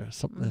 months or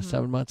something,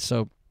 7 months.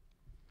 So,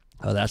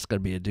 that's going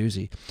to be a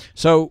doozy.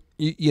 So,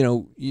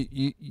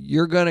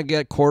 you're going to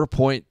get quarter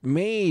point,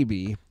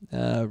 maybe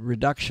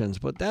reductions,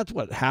 but that's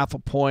what, half a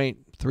point,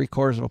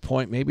 3/4 of a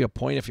point, maybe a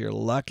point if you're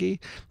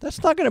lucky.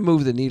 That's not going to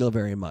move the needle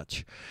very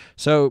much.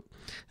 So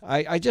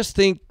I just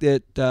think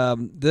that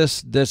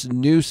this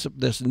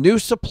new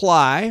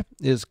supply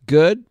is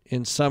good.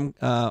 In some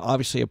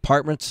obviously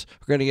apartments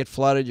are going to get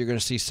flooded. You're going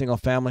to see single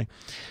family.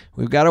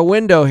 We've got a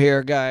window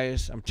here,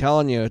 guys. I'm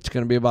telling you, it's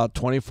going to be about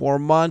 24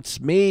 months,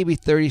 maybe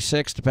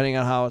 36, depending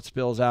on how it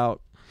spills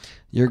out.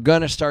 You're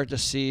going to start to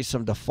see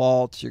some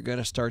defaults. You're going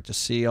to start to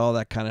see all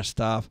that kind of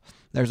stuff.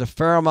 There's a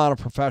fair amount of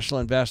professional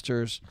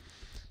investors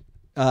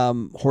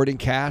hoarding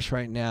cash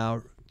right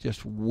now,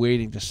 just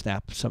waiting to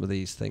snap some of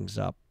these things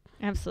up.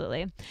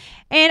 Absolutely.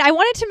 And I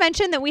wanted to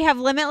mention that we have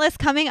Limitless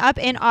coming up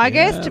in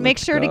August. Make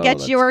sure to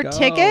get your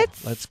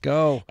tickets. Let's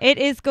go. It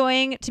is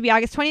going to be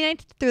August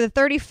 29th through the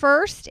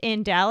 31st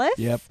in Dallas.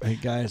 Yep. Hey,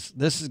 guys,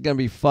 this is going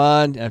to be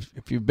fun.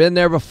 If you've been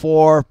there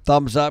before,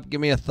 thumbs up. Give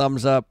me a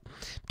thumbs up.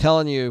 I'm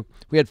telling you,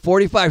 we had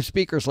 45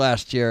 speakers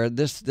last year.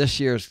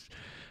 This year's,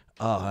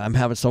 I'm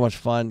having so much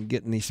fun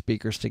getting these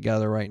speakers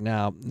together right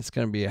now. It's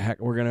going to be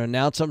we're going to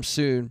announce them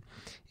soon.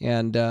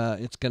 And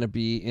it's going to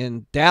be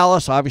in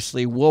Dallas.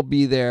 Obviously, we'll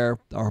be there,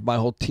 or my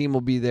whole team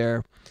will be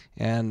there.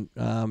 And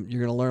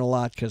you're going to learn a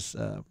lot, because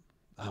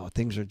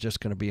things are just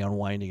going to be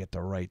unwinding at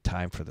the right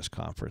time for this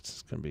conference.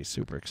 It's going to be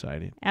super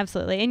exciting.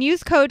 Absolutely. And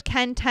use code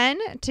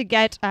KEN10 to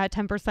get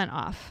 10%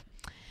 off.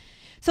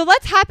 So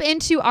let's hop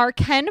into our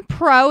Ken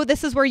Pro.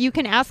 This is where you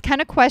can ask Ken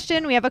a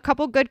question. We have a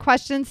couple good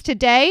questions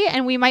today,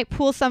 and we might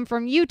pull some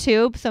from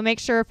YouTube. So make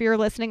sure if you're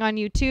listening on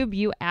YouTube,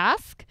 you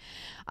ask.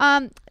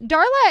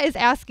 Darla is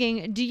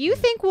asking, do you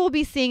think we'll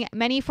be seeing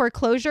many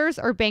foreclosures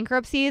or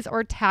bankruptcies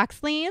or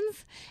tax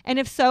liens? And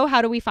if so,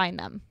 how do we find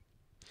them?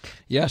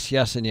 Yes,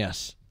 yes, and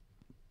yes.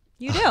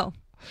 You do?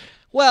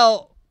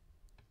 Well,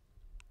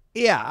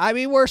 yeah. I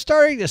mean, we're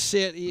starting to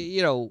see it,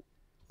 you know,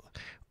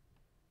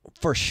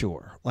 for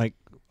sure. Like,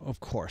 of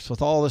course,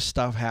 with all this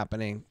stuff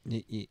happening,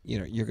 you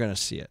know, you're going to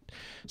see it.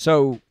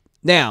 So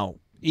now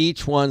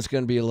each one's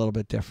going to be a little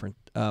bit different.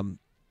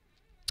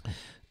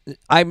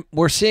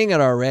 We're seeing it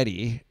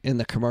already in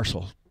the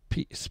commercial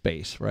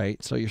space,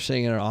 right? So you're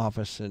seeing it in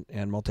office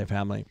and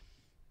multifamily.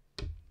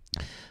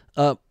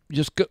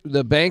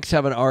 The banks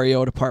have an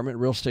REO department,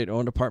 real estate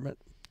owned department.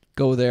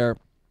 Go there.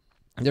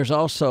 There's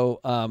also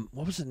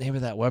what was the name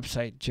of that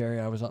website, Jerry?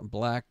 I was on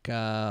Black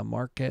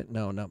Market.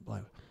 No, not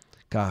Black.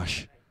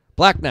 Gosh.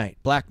 Black Knight,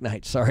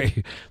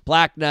 sorry.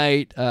 Black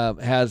Knight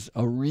has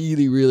a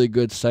really, really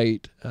good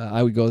site.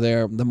 I would go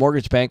there. The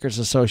Mortgage Bankers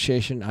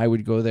Association, I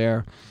would go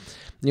there.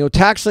 You know,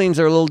 tax liens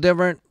are a little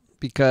different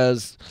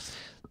because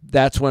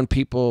that's when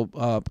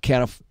people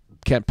can't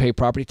pay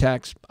property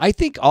tax. I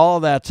think all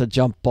of that's a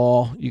jump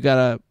ball. You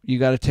gotta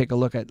take a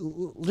look at.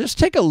 Just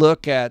take a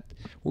look at.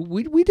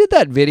 We did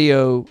that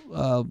video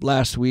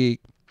last week.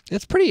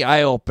 It's pretty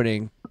eye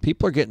opening.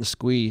 People are getting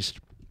squeezed.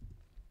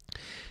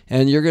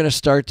 And you're going to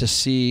start to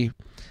see,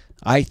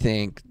 I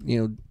think,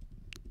 you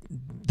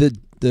know,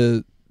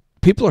 the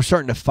people are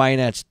starting to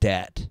finance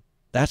debt.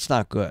 That's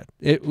not good.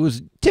 It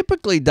was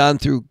typically done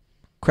through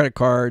credit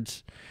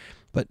cards,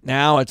 but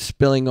now it's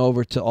spilling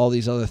over to all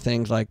these other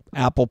things like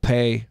Apple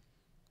Pay,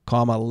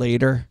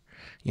 later.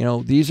 You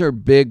know, these are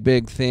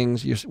big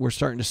things. We're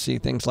starting to see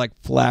things like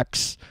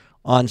Flex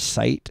on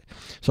site.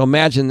 So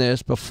imagine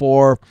this.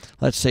 Before,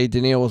 let's say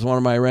Danille was one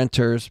of my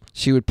renters,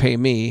 she would pay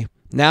me.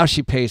 Now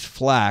she pays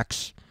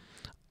Flex.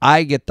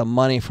 I get the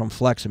money from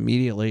Flex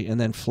immediately, and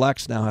then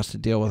Flex now has to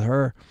deal with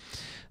her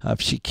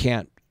if she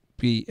can't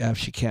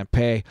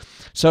pay.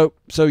 So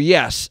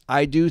yes,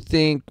 I do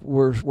think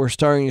we're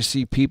starting to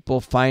see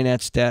people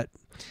finance debt.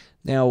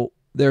 Now,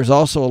 there's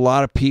also a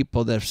lot of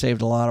people that have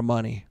saved a lot of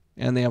money,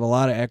 and they have a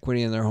lot of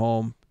equity in their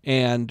home.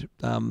 And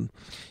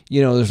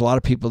you know, there's a lot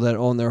of people that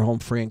own their home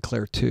free and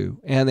clear too,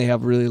 and they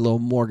have really low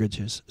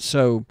mortgages.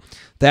 So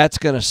that's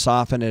going to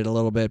soften it a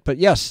little bit. But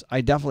yes,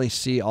 I definitely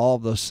see all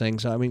of those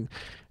things. I mean,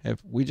 if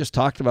we just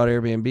talked about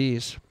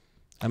Airbnbs,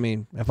 I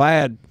mean, if I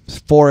had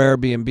 4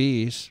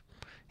 Airbnbs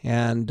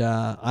and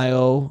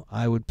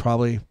I would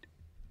probably,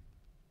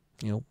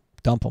 you know,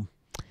 dump them.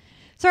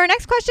 So our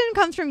next question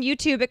comes from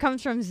YouTube. It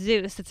comes from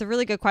Zeus. It's a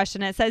really good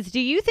question. It says,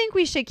 do you think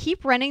we should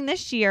keep renting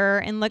this year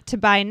and look to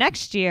buy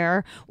next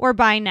year or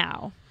buy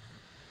now?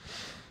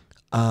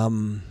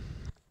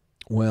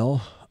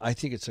 Well, I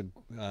think it's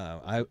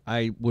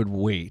I would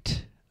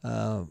wait.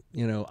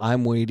 You know,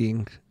 I'm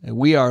waiting.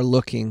 We are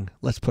looking.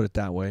 Let's put it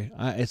that way.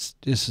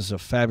 This is a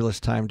fabulous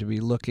time to be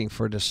looking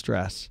for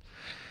distress.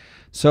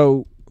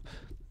 So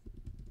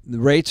the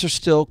rates are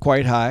still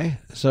quite high.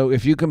 So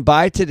if you can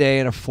buy today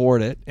and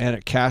afford it, and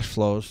it cash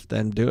flows,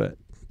 then do it.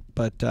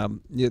 But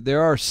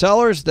there are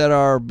sellers that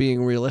are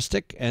being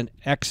realistic and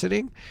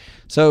exiting.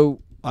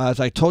 So as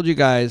I told you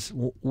guys,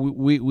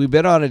 we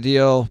bid on a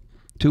deal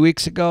 3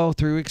 weeks ago,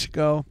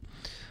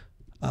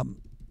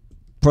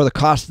 for the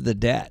cost of the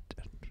debt.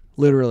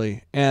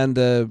 Literally. And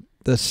the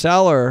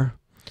seller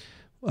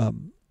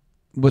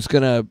was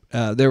going to,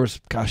 there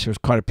was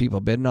quite a few people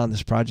bidding on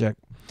this project.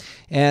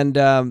 And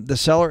the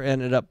seller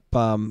ended up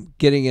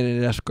getting it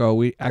in escrow.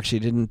 We actually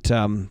didn't,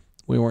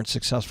 we weren't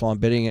successful in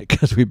bidding it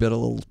because we bid a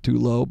little too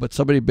low, but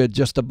somebody bid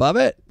just above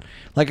it,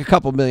 like a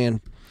couple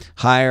million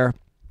higher.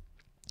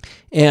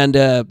 And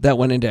that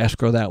went into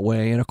escrow that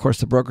way. And of course,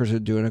 the brokers are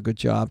doing a good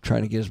job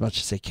trying to get as much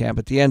as they can. But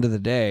at the end of the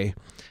day,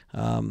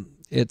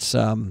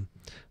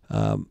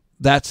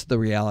 that's the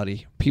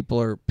reality.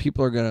 People are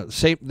going to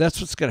say that's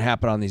what's going to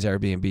happen on these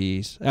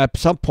Airbnbs. At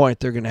some point,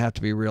 they're going to have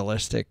to be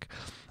realistic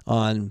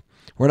on.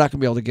 We're not going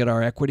to be able to get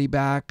our equity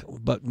back,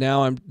 but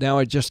now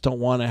I just don't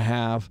want to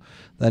have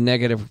the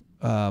negative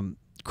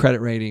credit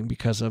rating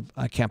because of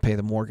I can't pay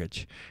the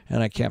mortgage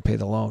and I can't pay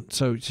the loan.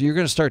 So you're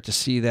going to start to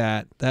see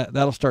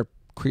that'll start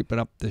creeping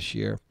up this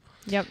year.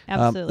 Yep,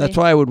 absolutely. That's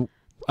why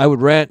I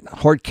would rent,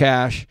 hoard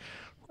cash,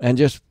 and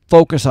just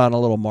focus on a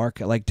little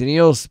market. Like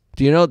Danille's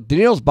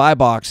buy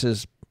box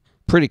is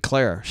pretty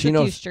clear. She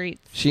knows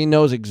streets. She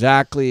knows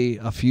exactly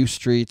a few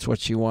streets, what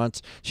she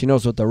wants. She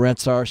knows what the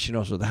rents are. She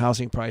knows what the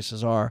housing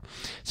prices are.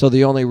 So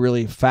the only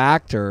really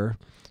factor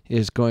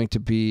is going to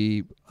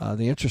be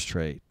the interest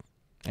rate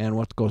and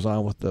what goes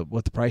on with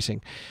the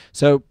pricing.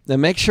 So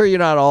then make sure you're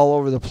not all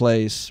over the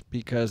place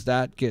because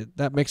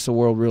that makes the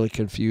world really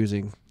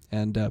confusing.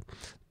 And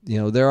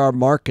there are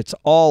markets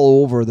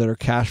all over that are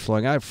cash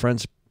flowing. I have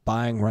friends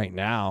buying right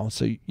now,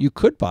 so you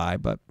could buy,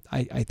 but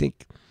I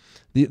think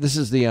this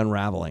is the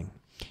unraveling.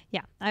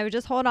 Yeah, I would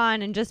just hold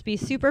on and just be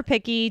super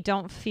picky.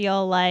 Don't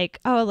feel like,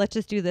 oh, let's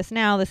just do this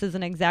now. This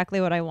isn't exactly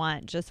what I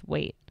want. Just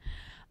wait.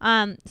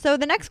 So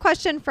the next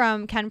question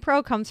from Ken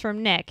Pro comes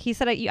from Nick. He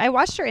said, I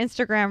watched your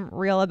Instagram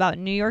reel about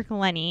New York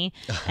Lenny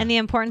and the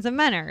importance of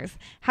mentors.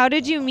 How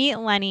did you meet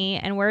Lenny,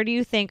 and where do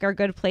you think are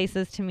good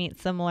places to meet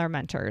similar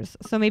mentors?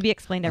 So maybe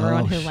explain to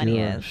everyone who Lenny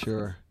is.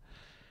 Sure.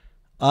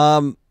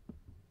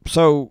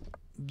 So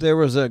there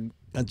was a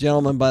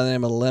gentleman by the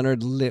name of Leonard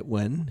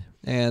Litwin,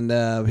 and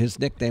his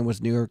nickname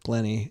was New York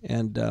Lenny,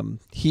 and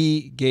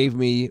he gave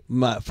me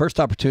my first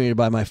opportunity to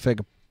buy my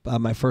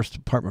first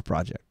apartment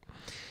project.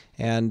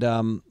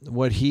 And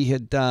what he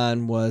had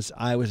done was,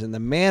 I was in the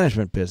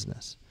management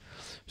business.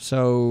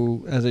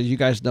 So as you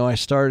guys know, I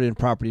started in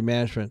property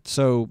management.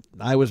 So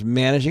I was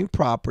managing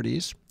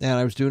properties, and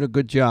I was doing a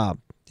good job.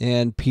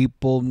 And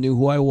people knew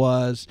who I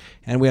was,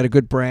 and we had a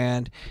good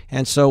brand.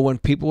 And so when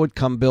people would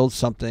come build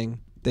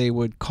something, they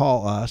would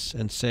call us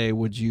and say,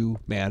 would you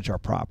manage our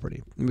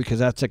property? Because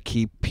that's a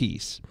key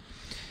piece.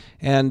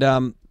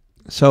 And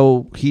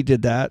so he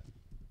did that.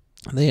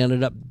 They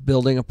ended up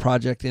building a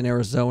project in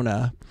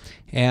Arizona.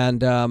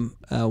 And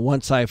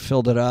once I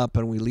filled it up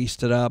and we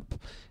leased it up,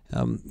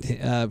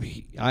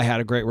 I had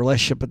a great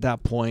relationship at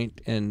that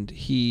point. And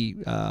he,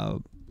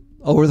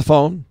 over the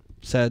phone,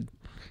 said,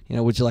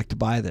 would you like to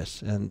buy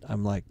this? And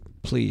I'm like,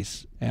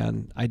 please.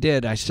 And I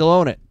did. I still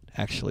own it,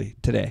 actually,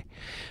 today.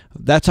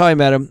 That's how I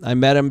met him. I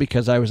met him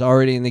because I was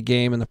already in the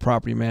game in the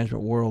property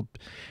management world.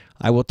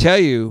 I will tell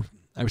you,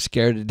 I was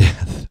scared to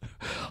death.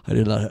 I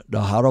did not know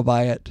how to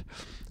buy it.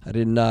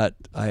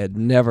 I had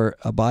never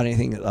bought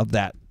anything of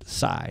that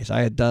size.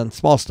 I had done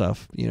small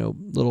stuff,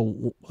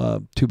 little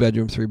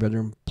 2-bedroom,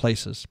 3-bedroom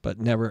places, but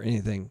never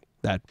anything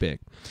that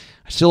big.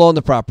 I still own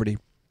the property.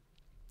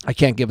 I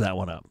can't give that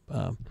one up.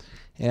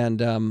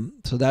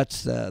 So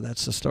that's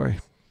the story.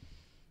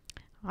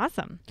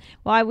 Awesome.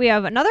 Well, we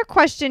have another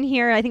question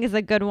here. I think is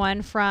a good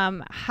one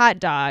from Hot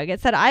Dog.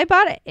 It said, I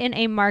bought it in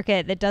a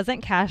market that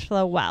doesn't cash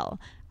flow well.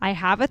 I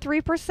have a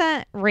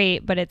 3%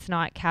 rate, but it's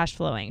not cash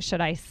flowing. Should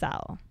I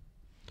sell?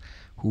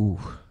 Ooh,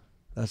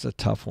 that's a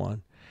tough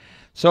one.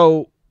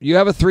 So you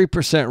have a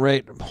 3%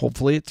 rate.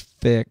 Hopefully it's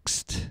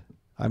fixed.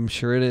 I'm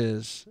sure it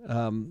is,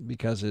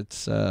 because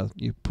it's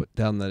you put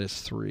down that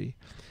it's 3.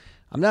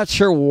 I'm not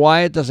sure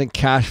why it doesn't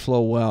cash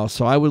flow well,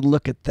 so I would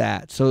look at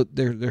that. So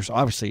there's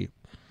obviously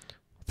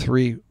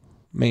 3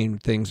 main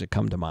things that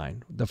come to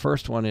mind. The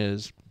first one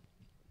is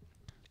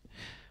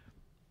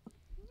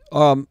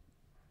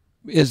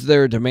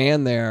there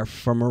demand there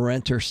from a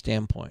renter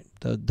standpoint?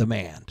 The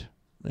demand,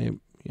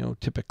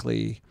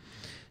 typically,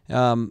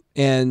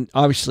 and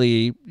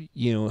obviously,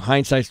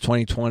 hindsight's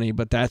 20/20,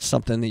 but that's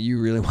something that you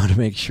really want to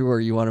make sure.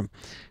 You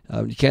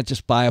can't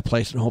just buy a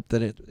place and hope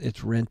that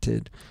it's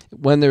rented.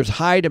 When there's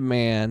high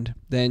demand,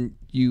 then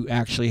you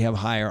actually have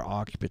higher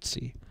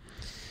occupancy.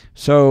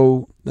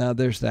 So now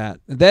there's that.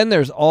 Then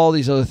there's all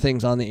these other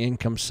things on the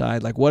income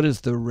side, like what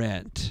is the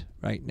rent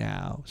right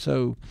now?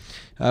 So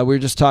we were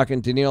just talking,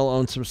 Danille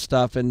owns some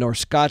stuff in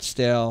North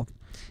Scottsdale,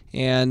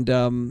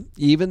 and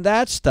even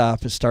that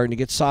stuff is starting to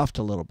get soft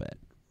a little bit,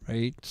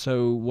 right?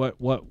 So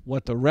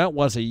what the rent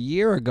was a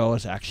year ago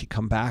has actually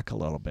come back a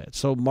little bit.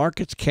 So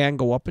markets can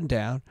go up and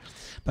down,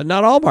 but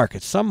not all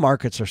markets. Some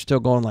markets are still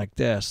going like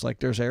this. Like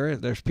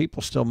there's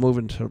people still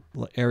moving to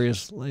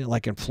areas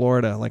like in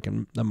Florida, like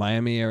in the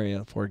Miami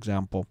area, for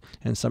example,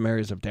 and some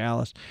areas of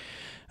Dallas,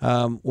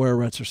 where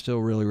rents are still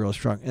really, really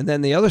strong. And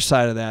then the other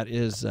side of that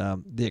is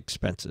the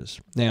expenses.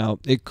 Now,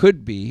 it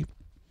could be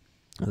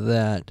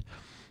that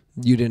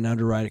you didn't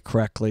underwrite it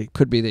correctly. It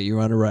could be that you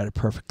underwrite it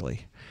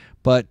perfectly.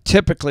 But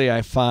typically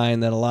I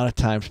find that a lot of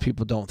times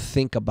people don't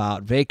think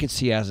about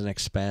vacancy as an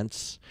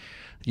expense.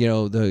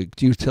 The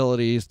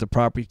utilities, the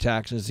property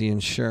taxes, the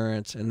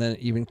insurance, and then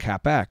even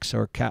CapEx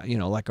or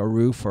like a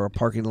roof or a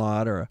parking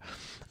lot or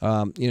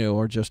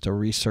or just a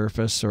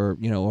resurface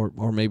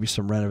or maybe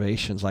some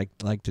renovations like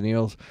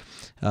Danille's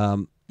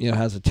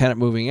has a tenant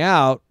moving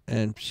out,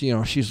 and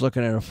she's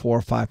looking at a $4,000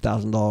 or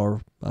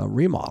 $5,000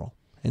 remodel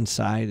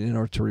inside in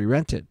order to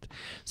re-rent it.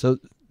 So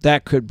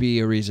that could be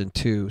a reason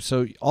too.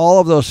 So all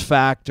of those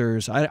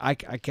factors,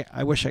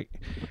 I wish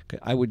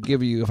I would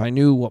give you, if I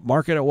knew what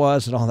market it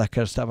was and all that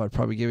kind of stuff, I'd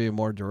probably give you a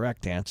more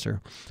direct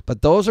answer.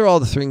 But those are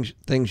all the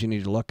things you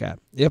need to look at.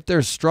 If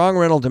there's strong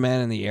rental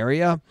demand in the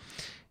area,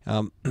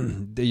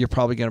 you're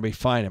probably going to be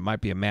fine. It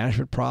might be a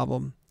management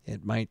problem.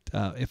 It might,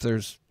 if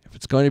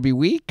it's going to be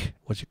weak,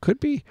 which it could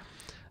be,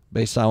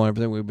 based on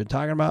everything we've been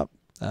talking about,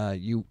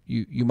 you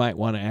might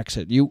want to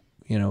exit.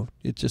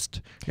 It's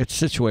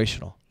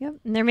situational. Yep.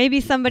 And there may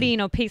be somebody,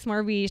 Pace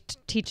Morby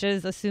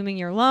teaches assuming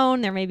your loan.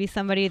 There may be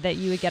somebody that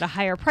you would get a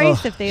higher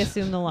price if they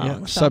assume the loan.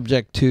 Yeah,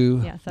 subject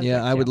to.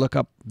 Yeah, I would look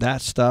up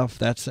that stuff.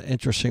 That's an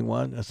interesting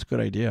one. That's a good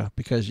idea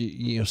because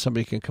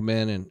somebody can come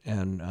in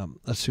and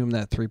assume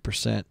that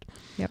 3%.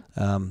 Yep.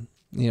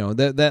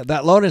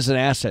 That loan is an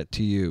asset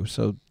to you.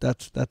 So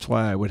that's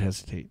why I would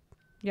hesitate.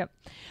 Yep.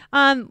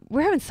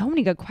 We're having so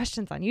many good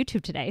questions on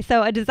YouTube today.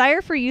 So A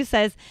Desire for You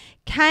says,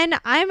 Ken,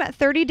 I'm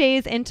 30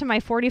 days into my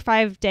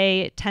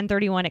 45-day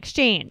 1031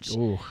 exchange.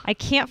 Ooh. I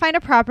can't find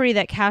a property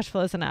that cash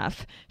flows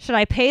enough. Should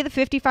I pay the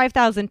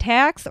 $55,000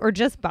 tax or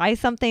just buy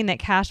something that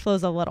cash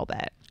flows a little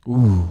bit?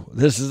 Ooh,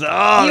 this is You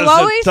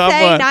always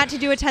say not to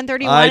do a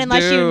 1031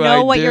 unless you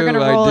know what you're going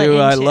to roll it into.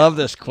 I love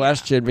this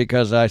question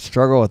because I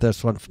struggle with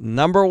this one.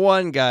 Number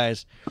one,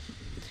 guys.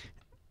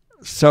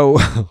 So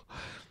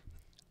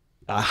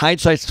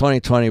hindsight's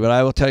 2020, but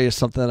I will tell you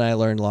something that I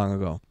learned long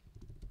ago.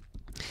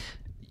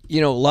 You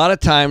know, a lot of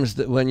times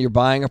that when you're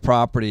buying a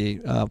property,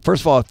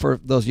 first of all, for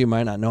those of you who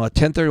might not know, a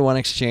 1031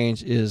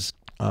 exchange is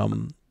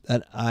an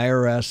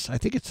IRS, I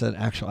think it's an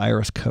actual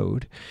IRS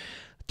code,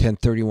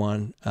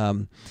 1031,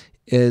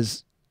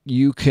 is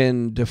you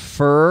can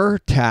defer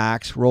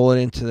tax, roll it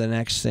into the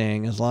next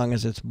thing as long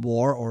as it's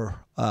more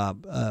or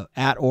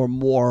at or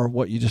more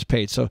what you just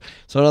paid. So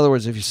in other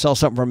words, if you sell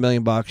something for $1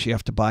 million, you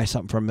have to buy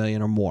something for $1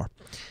 million or more.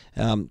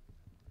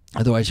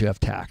 Otherwise, you have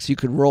tax. You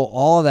can roll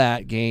all of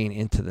that gain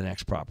into the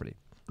next property.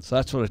 So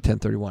that's what a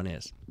 1031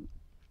 is.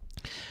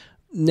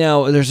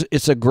 Now,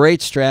 it's a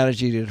great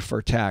strategy to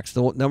defer tax.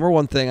 The number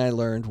one thing I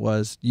learned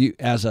was you,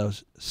 as a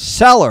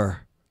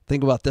seller,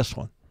 think about this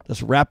one.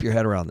 Just wrap your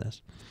head around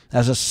this.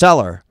 As a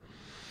seller,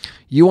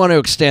 you want to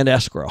extend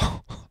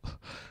escrow.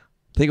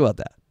 Think about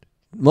that.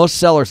 Most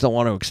sellers don't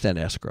want to extend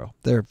escrow.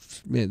 They're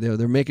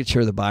making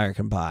sure the buyer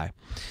can buy.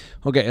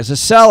 Okay, as a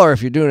seller,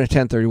 if you're doing a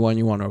 1031,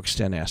 you want to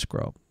extend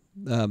escrow.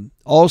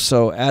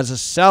 Also, as a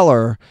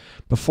seller,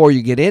 before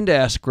you get into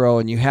escrow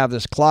and you have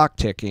this clock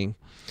ticking,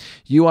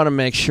 you want to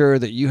make sure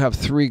that you have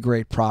 3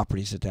 great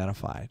properties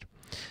identified.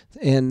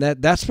 And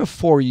that's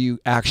before you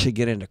actually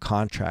get into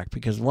contract,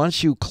 because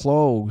once you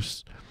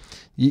close,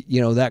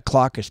 you know that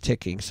clock is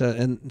ticking.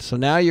 So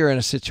now you're in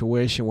a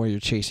situation where you're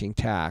chasing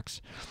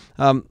tax.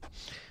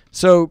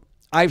 So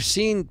I've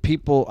seen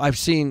people. I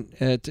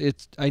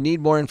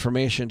need more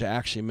information to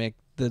actually make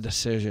the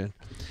decision,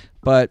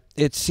 but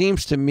it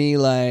seems to me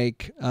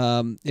like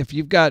if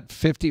you've got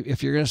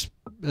if you're going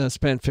to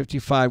spend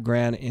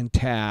 $55,000 in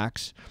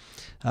tax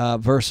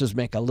versus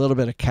make a little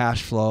bit of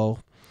cash flow.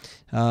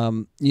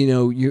 You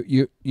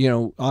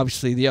know,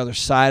 obviously the other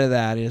side of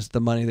that is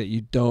the money that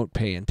you don't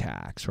pay in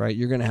tax, right?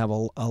 You're going to have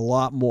a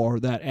lot more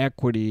of that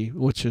equity,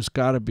 which has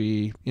got to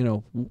be, you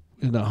know,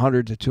 in the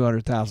 $100,000 to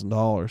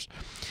 $200,000.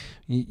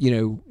 You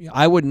know,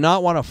 I would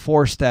not want to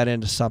force that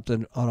into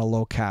something on a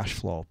low cash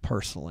flow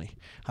personally.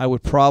 I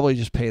would probably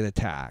just pay the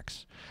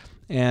tax,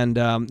 and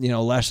you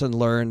know, lesson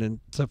learned. And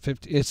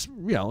it's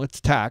you know, it's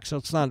tax, so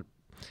it's not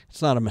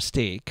a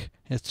mistake.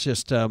 It's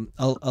just a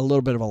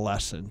little bit of a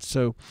lesson.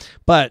 So,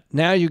 but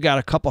now you got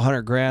a couple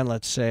 $100,000,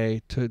 let's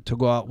say, to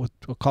go out with,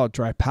 we'll call it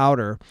dry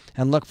powder,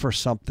 and look for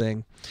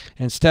something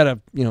instead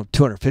of, you know,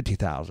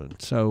 $250,000.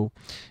 So,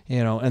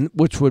 you know, and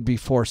which would be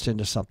forced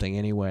into something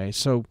anyway.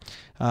 So,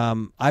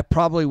 I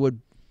probably would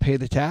pay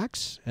the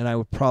tax, and I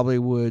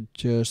would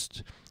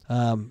just,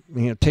 you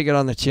know, take it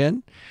on the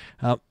chin.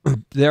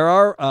 There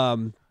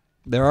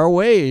are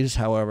ways,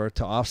 however,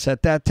 to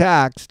offset that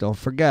tax. Don't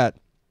forget.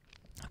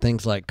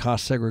 Things like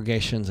cost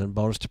segregations and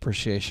bonus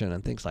depreciation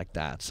and things like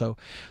that. So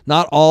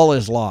not all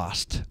is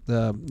lost.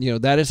 You know,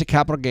 that is a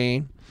capital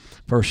gain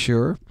for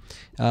sure.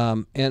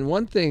 And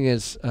one thing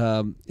is,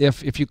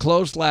 if you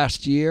closed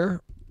last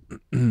year,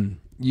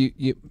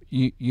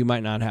 you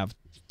might not have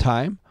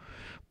time.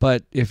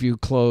 But if you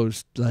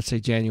closed, let's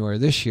say January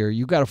this year,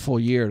 you've got a full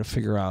year to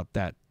figure out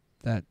that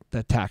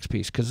tax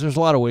piece, because there's a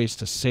lot of ways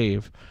to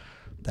save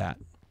that.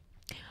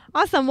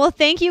 Awesome. Well,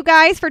 thank you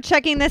guys for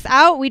checking this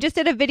out. We just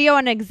did a video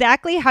on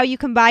exactly how you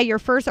can buy your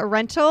first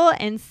rental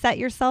and set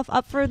yourself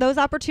up for those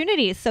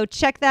opportunities. So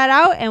check that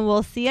out, and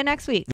we'll see you next week.